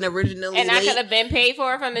I wasn't originally And I late. could have been paid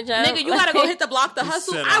for it from the jump. Nigga, you gotta go hit the block to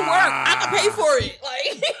hustle. said, I work. I can pay for it.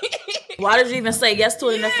 Like, Why did you even say yes to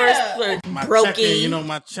it in the first place? My Brokey. checking,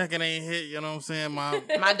 my checking ain't hit. You know what I'm saying?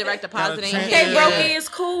 my direct deposit ain't change- here. Hey, Yeah. Brokey is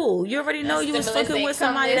cool. You already know you was Stimulus fucking ain't with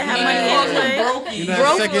somebody that coming had this money year. anyway. You Broke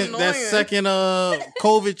know, was that annoying. second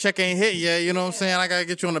COVID check ain't hit yet. You know what I'm saying? I gotta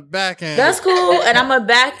get you on the back end. That's cool, and I'm gonna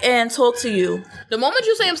back and talk to you. The moment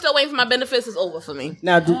you say I'm still waiting for my benefits is over for me.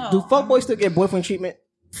 Now, do fuckboys still get boyfriend treatment?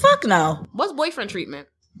 Fuck no. What's boyfriend treatment?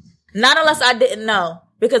 Not unless I didn't know.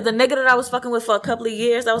 Because the nigga that I was fucking with for a couple of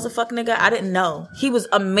years, that was a fuck nigga, I didn't know. He was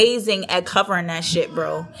amazing at covering that shit,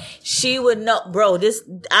 bro. She would know, bro,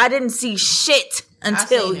 I didn't see shit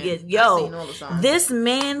until, seen it. I yo, seen all the signs. this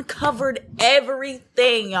man covered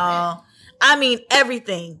everything, y'all. I mean,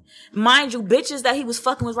 everything. Mind you, bitches that he was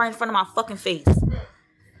fucking was right in front of my fucking face.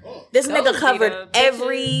 This nigga Those covered be the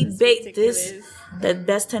every bitches. bit. Ridiculous. The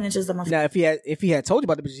best 10 inches of my face. Now, if he had told you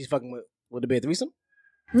about the bitch he's fucking with, would it be a threesome?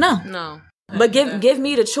 No. No. But give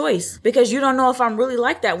me the choice because you don't know if I'm really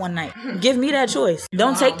like that one night. Give me that choice.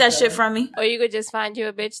 Don't take that shit from me. Or you could just find you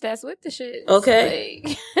a bitch that's with the shit. Okay.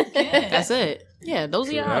 Like, That's it. Yeah, those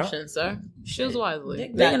are your Yeah. options, sir. Choose wisely.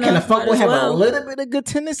 Big Now, can a enough, might fuckboy as have well. a little bit of good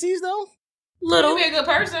tendencies though? Little. You can be a good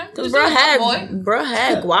person. Cause Just bro a had boy.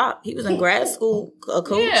 guap. He was in grad school, a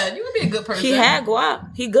coach. Yeah, you can be a good person. He had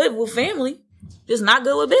guap. He good with family, just not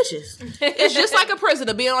good with bitches. It's just like a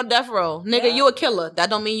prisoner being on death row. Nigga, you a killer. That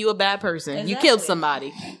don't mean you a bad person. You killed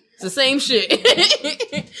somebody. It's the same shit.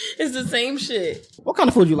 It's the same shit. What kind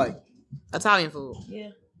of food you like? Italian food.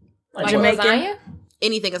 like Jamaican lasagna?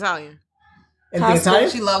 Anything Italian. Anything Pasta. Italian?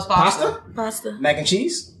 She loves pasta. Pasta? pasta. Mac and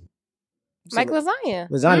cheese? Like lasagna.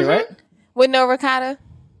 Lasagna, right? With no ricotta?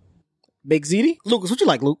 Big ZD? Lucas, what you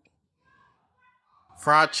like, Luke?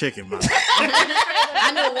 Fried chicken, man.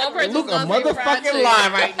 I know one person Luke, was a gonna say fried motherfucking chicken. lie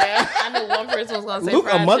right now. I know one person was gonna say Luke, a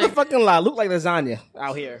fried chicken. motherfucking lie. Luke like lasagna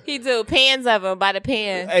out here. He do pans of them by the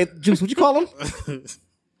pan. Hey, Juice, what you call him?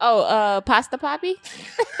 Oh, pasta poppy.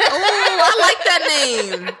 Oh, I like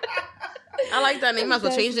that name. I like that name. Might as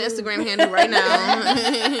well change the Instagram handle right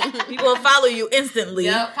now. People will follow you instantly.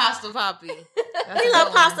 Yep, Pasta Poppy. You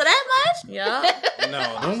love pasta that much? Yep.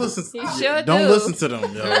 No, don't listen. sure Don't do. listen to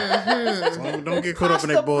them, yo. Don't get caught up in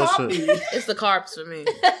their bullshit. It's the carbs for me.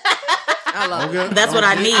 I love it. Okay? That's what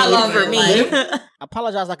I need love for it, me.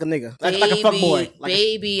 Apologize like a nigga. Like Baby, a fuck boy. Like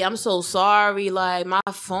baby, I'm so sorry. Like, my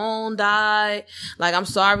phone died. Like, I'm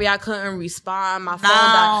sorry I couldn't respond. My phone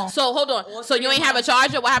died. So, hold on. So, you ain't have a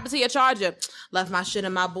charger? What happened to your charger? Left my shit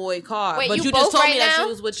in my boy car. Wait, but you you just both told right me that now? you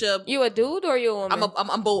was with your... You a dude or you a woman?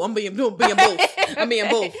 I'm both. I'm being both. I'm being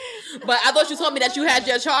both. But I thought you told me that you had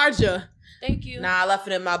your charger. Thank you. Nah, I left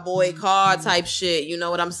it in my boy car type shit. You know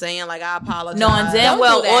what I'm saying? Like, I apologize. Knowing damn Don't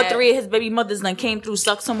well do all that. 3 of his baby mothers done came through,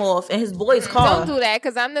 sucked him off in his boy's car. Don't do that,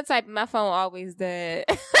 because I'm the type my phone always dead.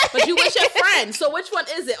 But you with your friend. So which one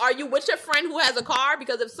is it? Are you with your friend who has a car?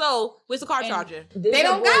 Because if so, where's the car charger? They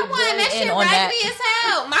don't got one. That shit raggedy as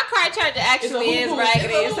hell. My car charger actually is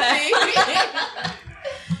raggedy as hell.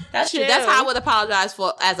 That's true. That's how I would apologize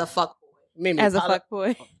for as a fuck. Mimi, As a fuck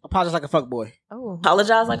boy. apologize like a fuck boy. Oh.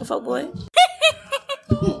 Apologize like a fuck boy.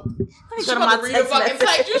 Let me go to my text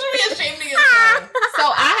message. You should be ashamed of yourself. So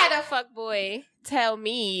I had a fuck boy tell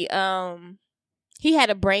me he had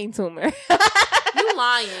a brain tumor. You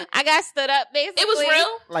lying. I got stood up basically. It was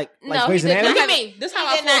real? Like No, Grey's he did Anatomy? Look at me. This is how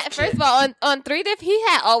He I did not. fuck First shit. of all, on 3 diff, he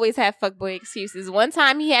had always had fuckboy excuses. One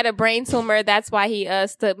time he had a brain tumor, that's why he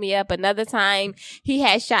stood me up. Another time he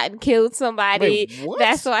had shot and killed somebody. Wait, what?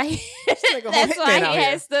 That's why he, nigga whole that's why hitman out he here.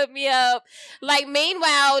 had stood me up. Like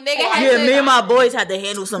meanwhile, nigga had Yeah, to, me and my boys had to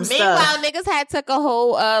handle some meanwhile stuff. niggas had took a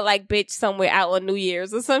whole like bitch somewhere out on New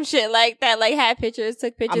Year's or some shit like that. Like had pictures,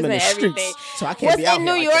 took pictures I'm in and the everything. streets, so I can't Was be out in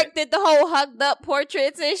here New like York, that. did the whole hugged up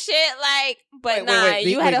portraits and shit. Like, but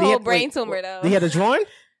you had a whole brain tumor though. He had a drawing?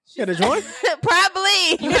 He had a drawing?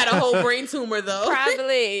 Probably. You had a whole brain tumor though.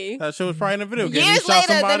 Probably. That shit was probably in the video game. Years He shot later,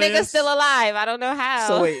 the somebody nigga's and- still alive. I don't know how.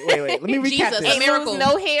 So wait. Let me recap Jesus, this. a miracle. Lose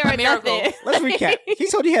no hair or A miracle. nothing. Let's recap. He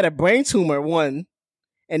told you he had a brain tumor, one.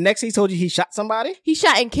 And next he told you he shot somebody? He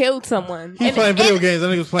shot and killed someone. He was playing video games. That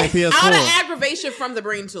nigga was playing Out of PS4. aggravation from the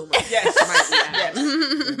brain tumor. Yes.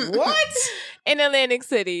 What? In Atlantic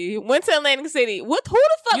City. Went to Atlantic City. Who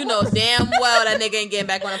the fuck? You know damn well that nigga ain't getting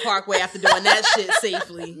back on the parkway after doing that shit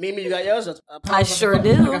safely. Mimi, you got yours? I sure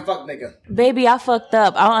do. Like a fuck nigga. Baby, I fucked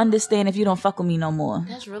up. I'll understand if you don't fuck with me no more.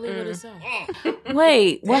 That's really what it said.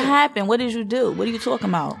 Wait, what happened? What did you do? What are you talking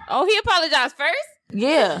about? Oh, he apologized first?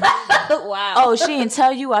 Yeah. Wow. Oh, she didn't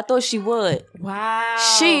tell you? I thought she would. Wow.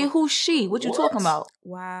 She? Who's she? What you talking about?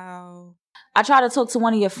 Wow. I tried to talk to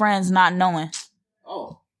one of your friends not knowing.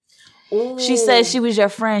 Oh. She said she was your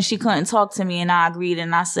friend. She couldn't talk to me, and I agreed,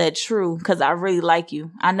 and I said true, because I really like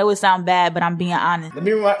you. I know it sounds bad, but I'm being honest. Let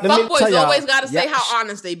me Fuck tell boys y'all. always gotta say Yeah, how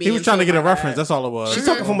honest they be. He was trying to get a reference. That's all it was. She's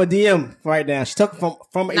talking from a DM right now. She's talking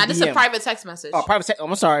from a Now DM. this is a private text message. Oh, private text. Oh,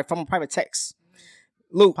 I'm sorry. From a private text.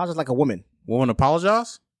 Luke, apologize like a woman. Woman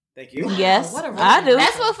apologize? Thank you. Yes, what a I do.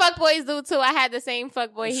 That's what fuckboys do too. I had the same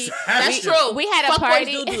fuckboy. That's true. We had a Fuckboys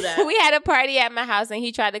party. do that. We had a party at my house, and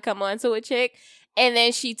he tried to come on to a chick. And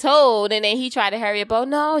then she told, and then he tried to hurry up. Oh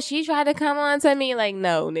no, she tried to come on to me. Like,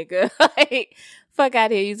 no, nigga. Like, fuck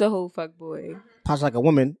out here. He's a whole fuck boy. Apologize like a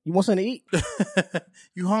woman. You want something to eat?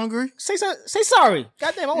 You hungry? Say sorry.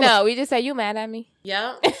 Goddamn. I wanna- No, we just say you mad at me.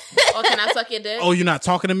 Yeah. Or can I suck your dick? Oh, you're not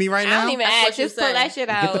talking to me right I now? don't even That's ask. what you Just pull say. that shit Get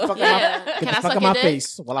out. the fuck Yeah. out my, Can get I the fuck suck out your my dick?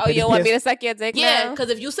 face. While I Oh, pay you the don't want me PS. to suck your dick Yeah, now? because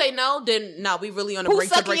if you say no, then no, we really on the Who's break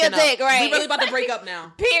to sucking breaking your dick, up. right? We really about to break up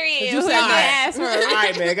now. Period. You Who say you all right. ask for? All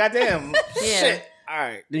right, man. Goddamn. Yeah. Shit. All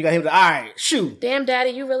right. Then you got him to, all right, shoot. Damn,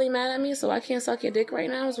 daddy, you really mad at me, so I can't suck your dick right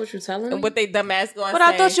now? Is what you're telling me? What they dumbass going to But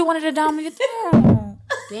I thought you wanted to down me.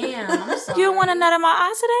 Damn, I'm sorry. You want a nut in my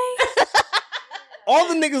eye today? All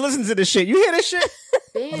the niggas listen to this shit. You hear this shit?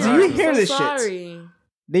 Damn, Do you hear I'm this so shit? sorry.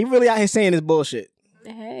 They really out here saying this bullshit.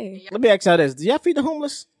 Hey. Let me ask y'all this. Do y'all feed the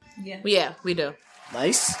homeless? Yeah, we do.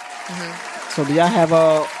 Nice. So do y'all have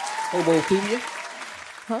homophobia?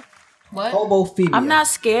 What? Homophobia. I'm not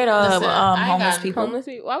scared of Listen, I ain't homeless got people. Homeless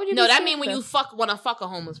people? Why would you No, be that scared mean when of you want to fuck a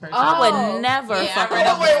homeless person. I would never Yeah, fuck I read a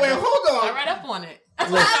up homeless on wait, it. hold I on. read up on it.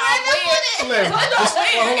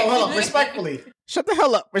 Hold on. Respectfully. Shut the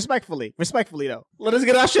hell up. Respectfully though. Let us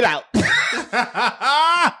get our shit out.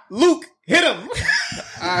 Luke, hit him.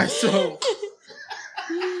 Alright, so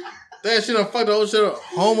that shit done fucked the whole shit up.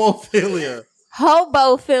 Homophilia.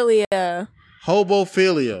 Hobophilia.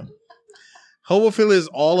 Hobophilia. Hobophilia is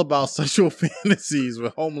all about sexual fantasies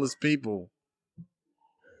with homeless people.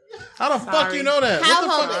 How the fuck you know that? How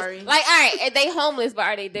What the homeless? Like, all right, are they homeless, but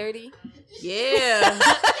are they dirty? Yeah.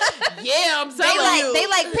 Yeah, I'm telling you. They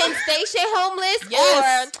like Penn Station homeless,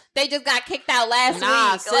 Yes. or they just got kicked out last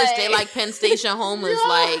Nah, week. sis, they like Penn Station homeless.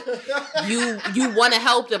 Like you want to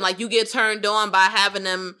help them. Like you get turned on by having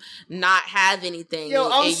them not have anything, Yo,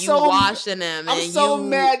 and you washing them. I'm and so you,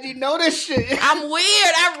 mad you know this shit. I'm weird.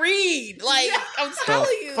 I read. Like I'm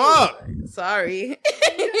telling you. fuck? Sorry.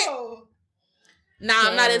 Nah,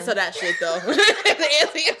 I'm not into that shit though. To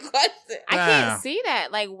answer your question. I Nah. can't see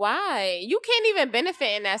that. Like, why? You can't even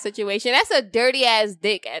benefit in that situation. That's a dirty ass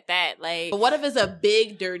dick at that. Like, But what if it's a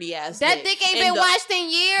big dirty ass that dick ain't been And washed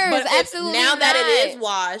in years. But if- Absolutely now not. that it is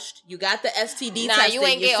washed, you got the STD Nah, testing. you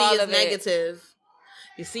ain't get see all it's of it. negative.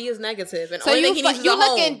 You see it's negative. And So only you thing he needs is you a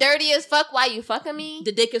looking home. dirty as fuck while you fucking me?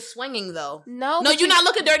 The dick is swinging though. No, No, but you're not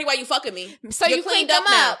looking dirty while you fucking me. So You're you cleaned them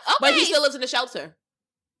up. But he Okay. still lives in the shelter.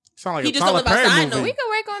 Sound like He a just don't Tyler live outside Perry no movie. We can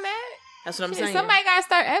work on that. That's what I'm Shit, saying. somebody gotta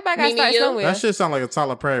start. Everybody gotta Me, start you? somewhere. That shit sound like a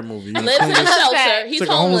Tyler Perry movie. You lives in cleaned the this- shelter. He's took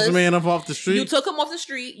a homeless homeless. man up off the street. You took him off the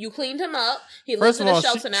street. You cleaned him up. He First lives of in all, the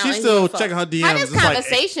shelter now. she's and still he checking her DMs. How does It's like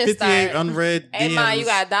conversation 58 start? unread DMs. Hey, Ma, you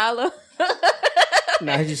got $1?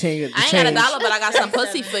 Nah, he just ain't I ain't got $1, but I got some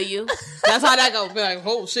pussy for you. That's how that go. Be like,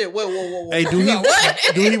 oh shit, whoa. Hey, do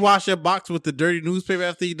he wash your box with the dirty newspaper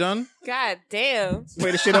after he done? God damn.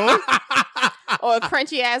 Spray the shit on. Or a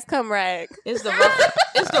crunchy ass cum rag. It's the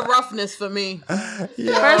roughness for me.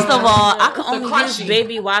 First of all, I can only use crunchy.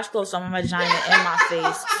 baby washcloths on my vagina and my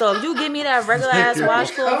face. So if you give me that regular ass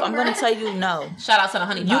washcloth, I'm gonna tell you no. Shout out to the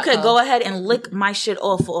honey. You could go ahead and lick my shit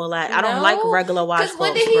off for all that. I don't No? like regular Because washcloths,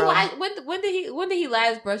 when did he bro. when did he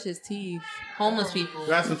last brush his teeth? Homeless people.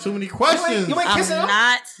 You asking too many questions. You ain't I'm kissing him?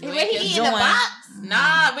 not When he eat in doing. the box?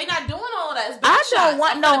 Nah, we're not doing all that. It's I back don't shots.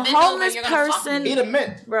 want I'm no gonna bend over and homeless you're gonna fuck me. person, Eat a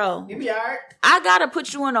mint. bro. You be alright. I gotta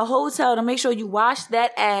put you in a hotel to make sure you wash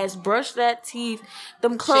that ass, brush that teeth.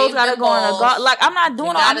 Them clothes Shave gotta them go in a balls. guard. Like I'm not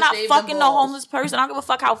doing. You All, I'm gotta not shave them fucking no balls. homeless person. I don't give a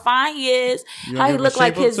fuck how fine he is, You how don't he give a look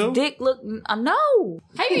like shape up his too? dick look. No,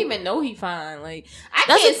 How you even know he fine? Like I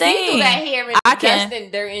That's can't the see thing. through that hair and I dust can.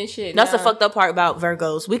 and dirt and shit. that's the nah. fucked up part about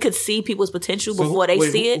Virgos. We could see people's potential So before they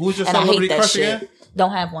wait, see it, who's your and I hate celebrity that crush shit. again?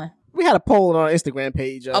 Don't have one. We had a poll on our Instagram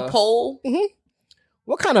page. A poll.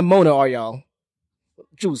 What kind of Mona are y'all?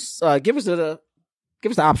 Juice. Give us the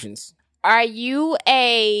options. Are you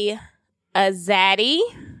a zaddy?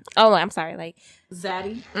 Oh, I'm sorry. Like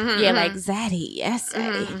Zaddy. yeah, like zaddy. Yes,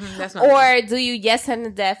 zaddy. That's not me. Or do you yes him to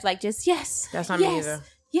death? Like just yes. That's not me yes, either.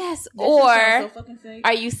 Yes. Or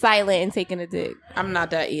are you silent and taking a dick? I'm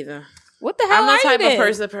not that either. What the hell I'm are the type you of then?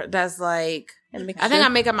 person that's like. A mixture? I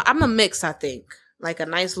think I'm a mix. I think like a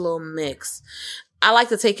nice little mix. I like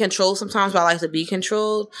to take control sometimes, but I like to be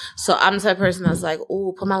controlled. So I'm the type of person that's like,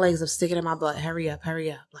 "Ooh, put my legs up, stick it in my butt, hurry up."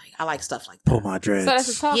 Like I like stuff like that. Pull my dreads. So that's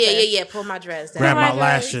a talker. Yeah. Pull my dress down. Grab my my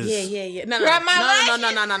lashes. Yeah. No. Grab my no.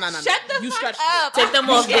 lashes. Shut the You fuck stretched up. Take them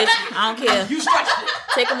off, bitch. I don't care. You stretched it.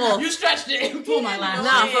 Take them off. You stretched it. Pull my line.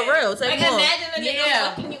 Nah, for real. Take Like them off. imagine a nigga Yeah.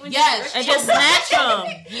 fucking you with Yes. And just snatch them.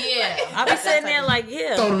 Yeah. I'll be sitting there like,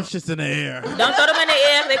 yeah. Throw them shits in the air. Don't throw them in the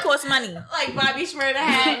air. They cost money. like Bobby Shmurda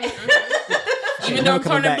had. Even though I'm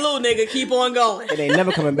coming turning back. blue, nigga, keep on going. It ain't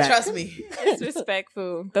never coming back. Trust me.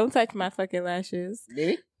 Disrespectful. Don't touch my fucking lashes.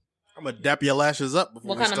 Me? I'm gonna dap your lashes up before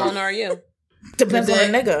What we kind of start. Mona are you? Depends on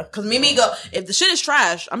the nigga. Cause Mimi go, if the shit is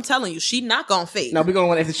trash, I'm telling you, she not gonna fake. No, we gonna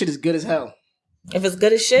want if the shit is good as hell. If it's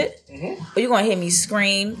good as shit, or you gonna hear me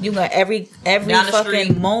scream. You gonna every Down the fucking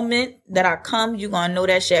street. moment that I come, you gonna know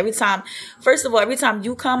that shit. Every time, first of all, every time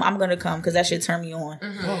you come, I'm gonna come because that shit turn me on.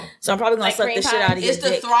 So I'm probably gonna Like suck cream the shit pie? out of your It's the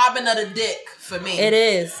dick. throbbing of the dick for me. It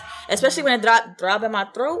is, especially when it throb in my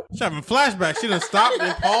throat. She having flashbacks. She done stopped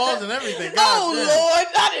and paused and everything. Oh God Lord,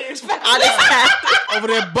 I didn't expect I just have damn. Over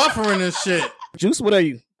there buffering and shit. Juice, what are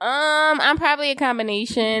you? I'm probably a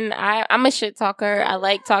combination. I'm a shit talker. I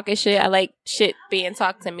like talking shit. I like shit being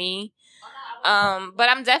talked to me. But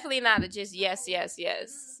I'm definitely not a just yes.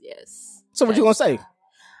 So what you gonna say?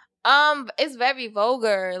 It's very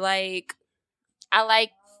vulgar. Like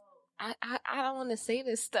I don't want to say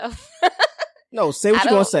this stuff. No, say what I you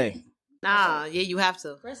gonna don't- say. Nah, yeah, you have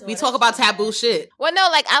to. We talk about taboo shit. Well, no,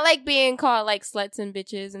 like I like being called like sluts and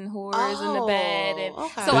bitches and whores in the bed, and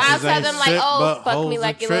okay. so I'll Bitches tell ain't them like, shit oh, but fuck hoes me and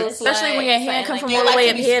like your little tricks. slut. Especially when your hand come Something from like all that. the way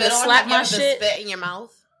up to be here to spit on? slap Have you my ever shit. spit in your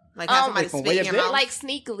mouth? Like have somebody from spit way in up your there? mouth? Like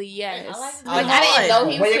sneakily, yes. I like to be like I didn't know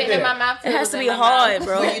he was Way up spitting in there. my mouth. It has to was be in my hard, mouth.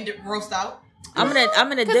 bro. Where you roast out? I'm in a 'Cause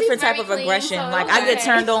different he's type very of clean, aggression. so like I get okay.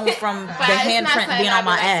 turned on from the But it's not handprint something being on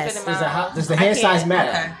my I would ass. spit in my mouth. Does the hair size can't.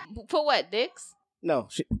 matter? For what, dicks? No,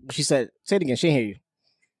 she said. Say it again. She didn't hear you.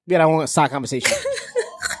 We had our side conversation.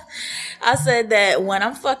 I said that when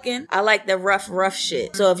I'm fucking, I like the rough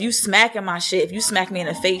shit. So if you smacking my shit, if you smack me in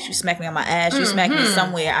the face, you smack me on my ass, you smack me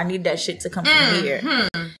somewhere, I need that shit to come from here.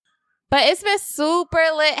 But it's been super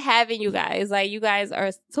lit having you guys. Like, you guys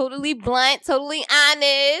are totally blunt, totally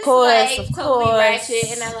honest. Course, like, of totally course.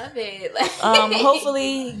 ratchet, and I love it. Like,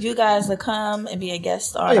 Hopefully you guys will come and be a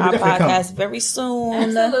guest on yeah, we our definitely podcast very soon.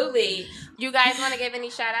 absolutely. You guys want to give any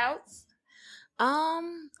shout outs?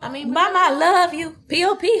 I mean, Mama, I love you.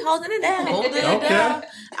 P.O.P. holding it down. holding it Okay. down.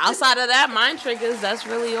 Outside of that, Mind Triggers, that's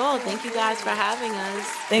really all. Thank you guys for having us.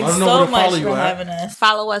 Thanks Let 'em know where so to follow much you for at. having us.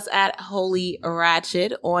 Follow us at Holy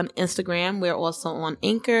Ratchet on Instagram. We're also on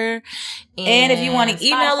Anchor. And if you want to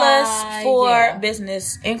email Spotify, us for yeah.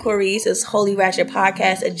 business inquiries, it's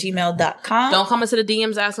holyratchetpodcast@gmail.com. Don't come into the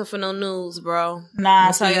DMs asking for no news, bro. Nah,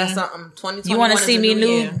 I'll tell you see. something. 2021 You want to is see a me new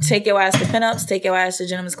nude? year. Take your ass to pinups. Take your ass to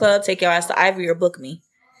Gentleman's Club. Take your ass to Ivory or book me.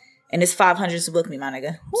 And it's $500 to book me, my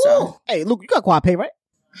nigga. So Hey, Luke, you got quad pay, right?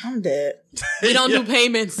 I'm dead. We don't do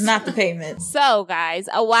payments. Not the payments. So, guys,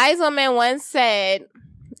 a wise woman once said,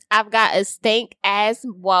 I've got a stank ass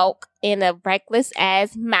walk and a reckless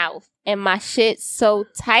ass mouth. And my shit's so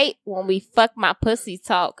tight when we fuck my pussy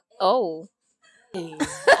talk. Oh. I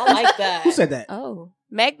like that. Who said that? Oh.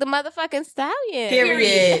 Meg the motherfucking stallion.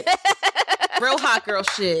 Period. Real hot girl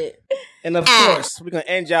shit. And of course, we're gonna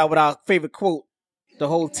end y'all with our favorite quote. The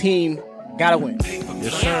whole team gotta win.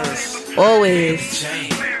 Yes, sir. Always. Chain.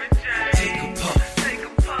 Take a puff.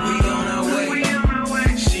 We on our way.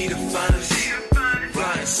 She the finest.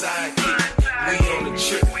 Flying sidekick. We on the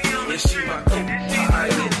trip. Yeah, she my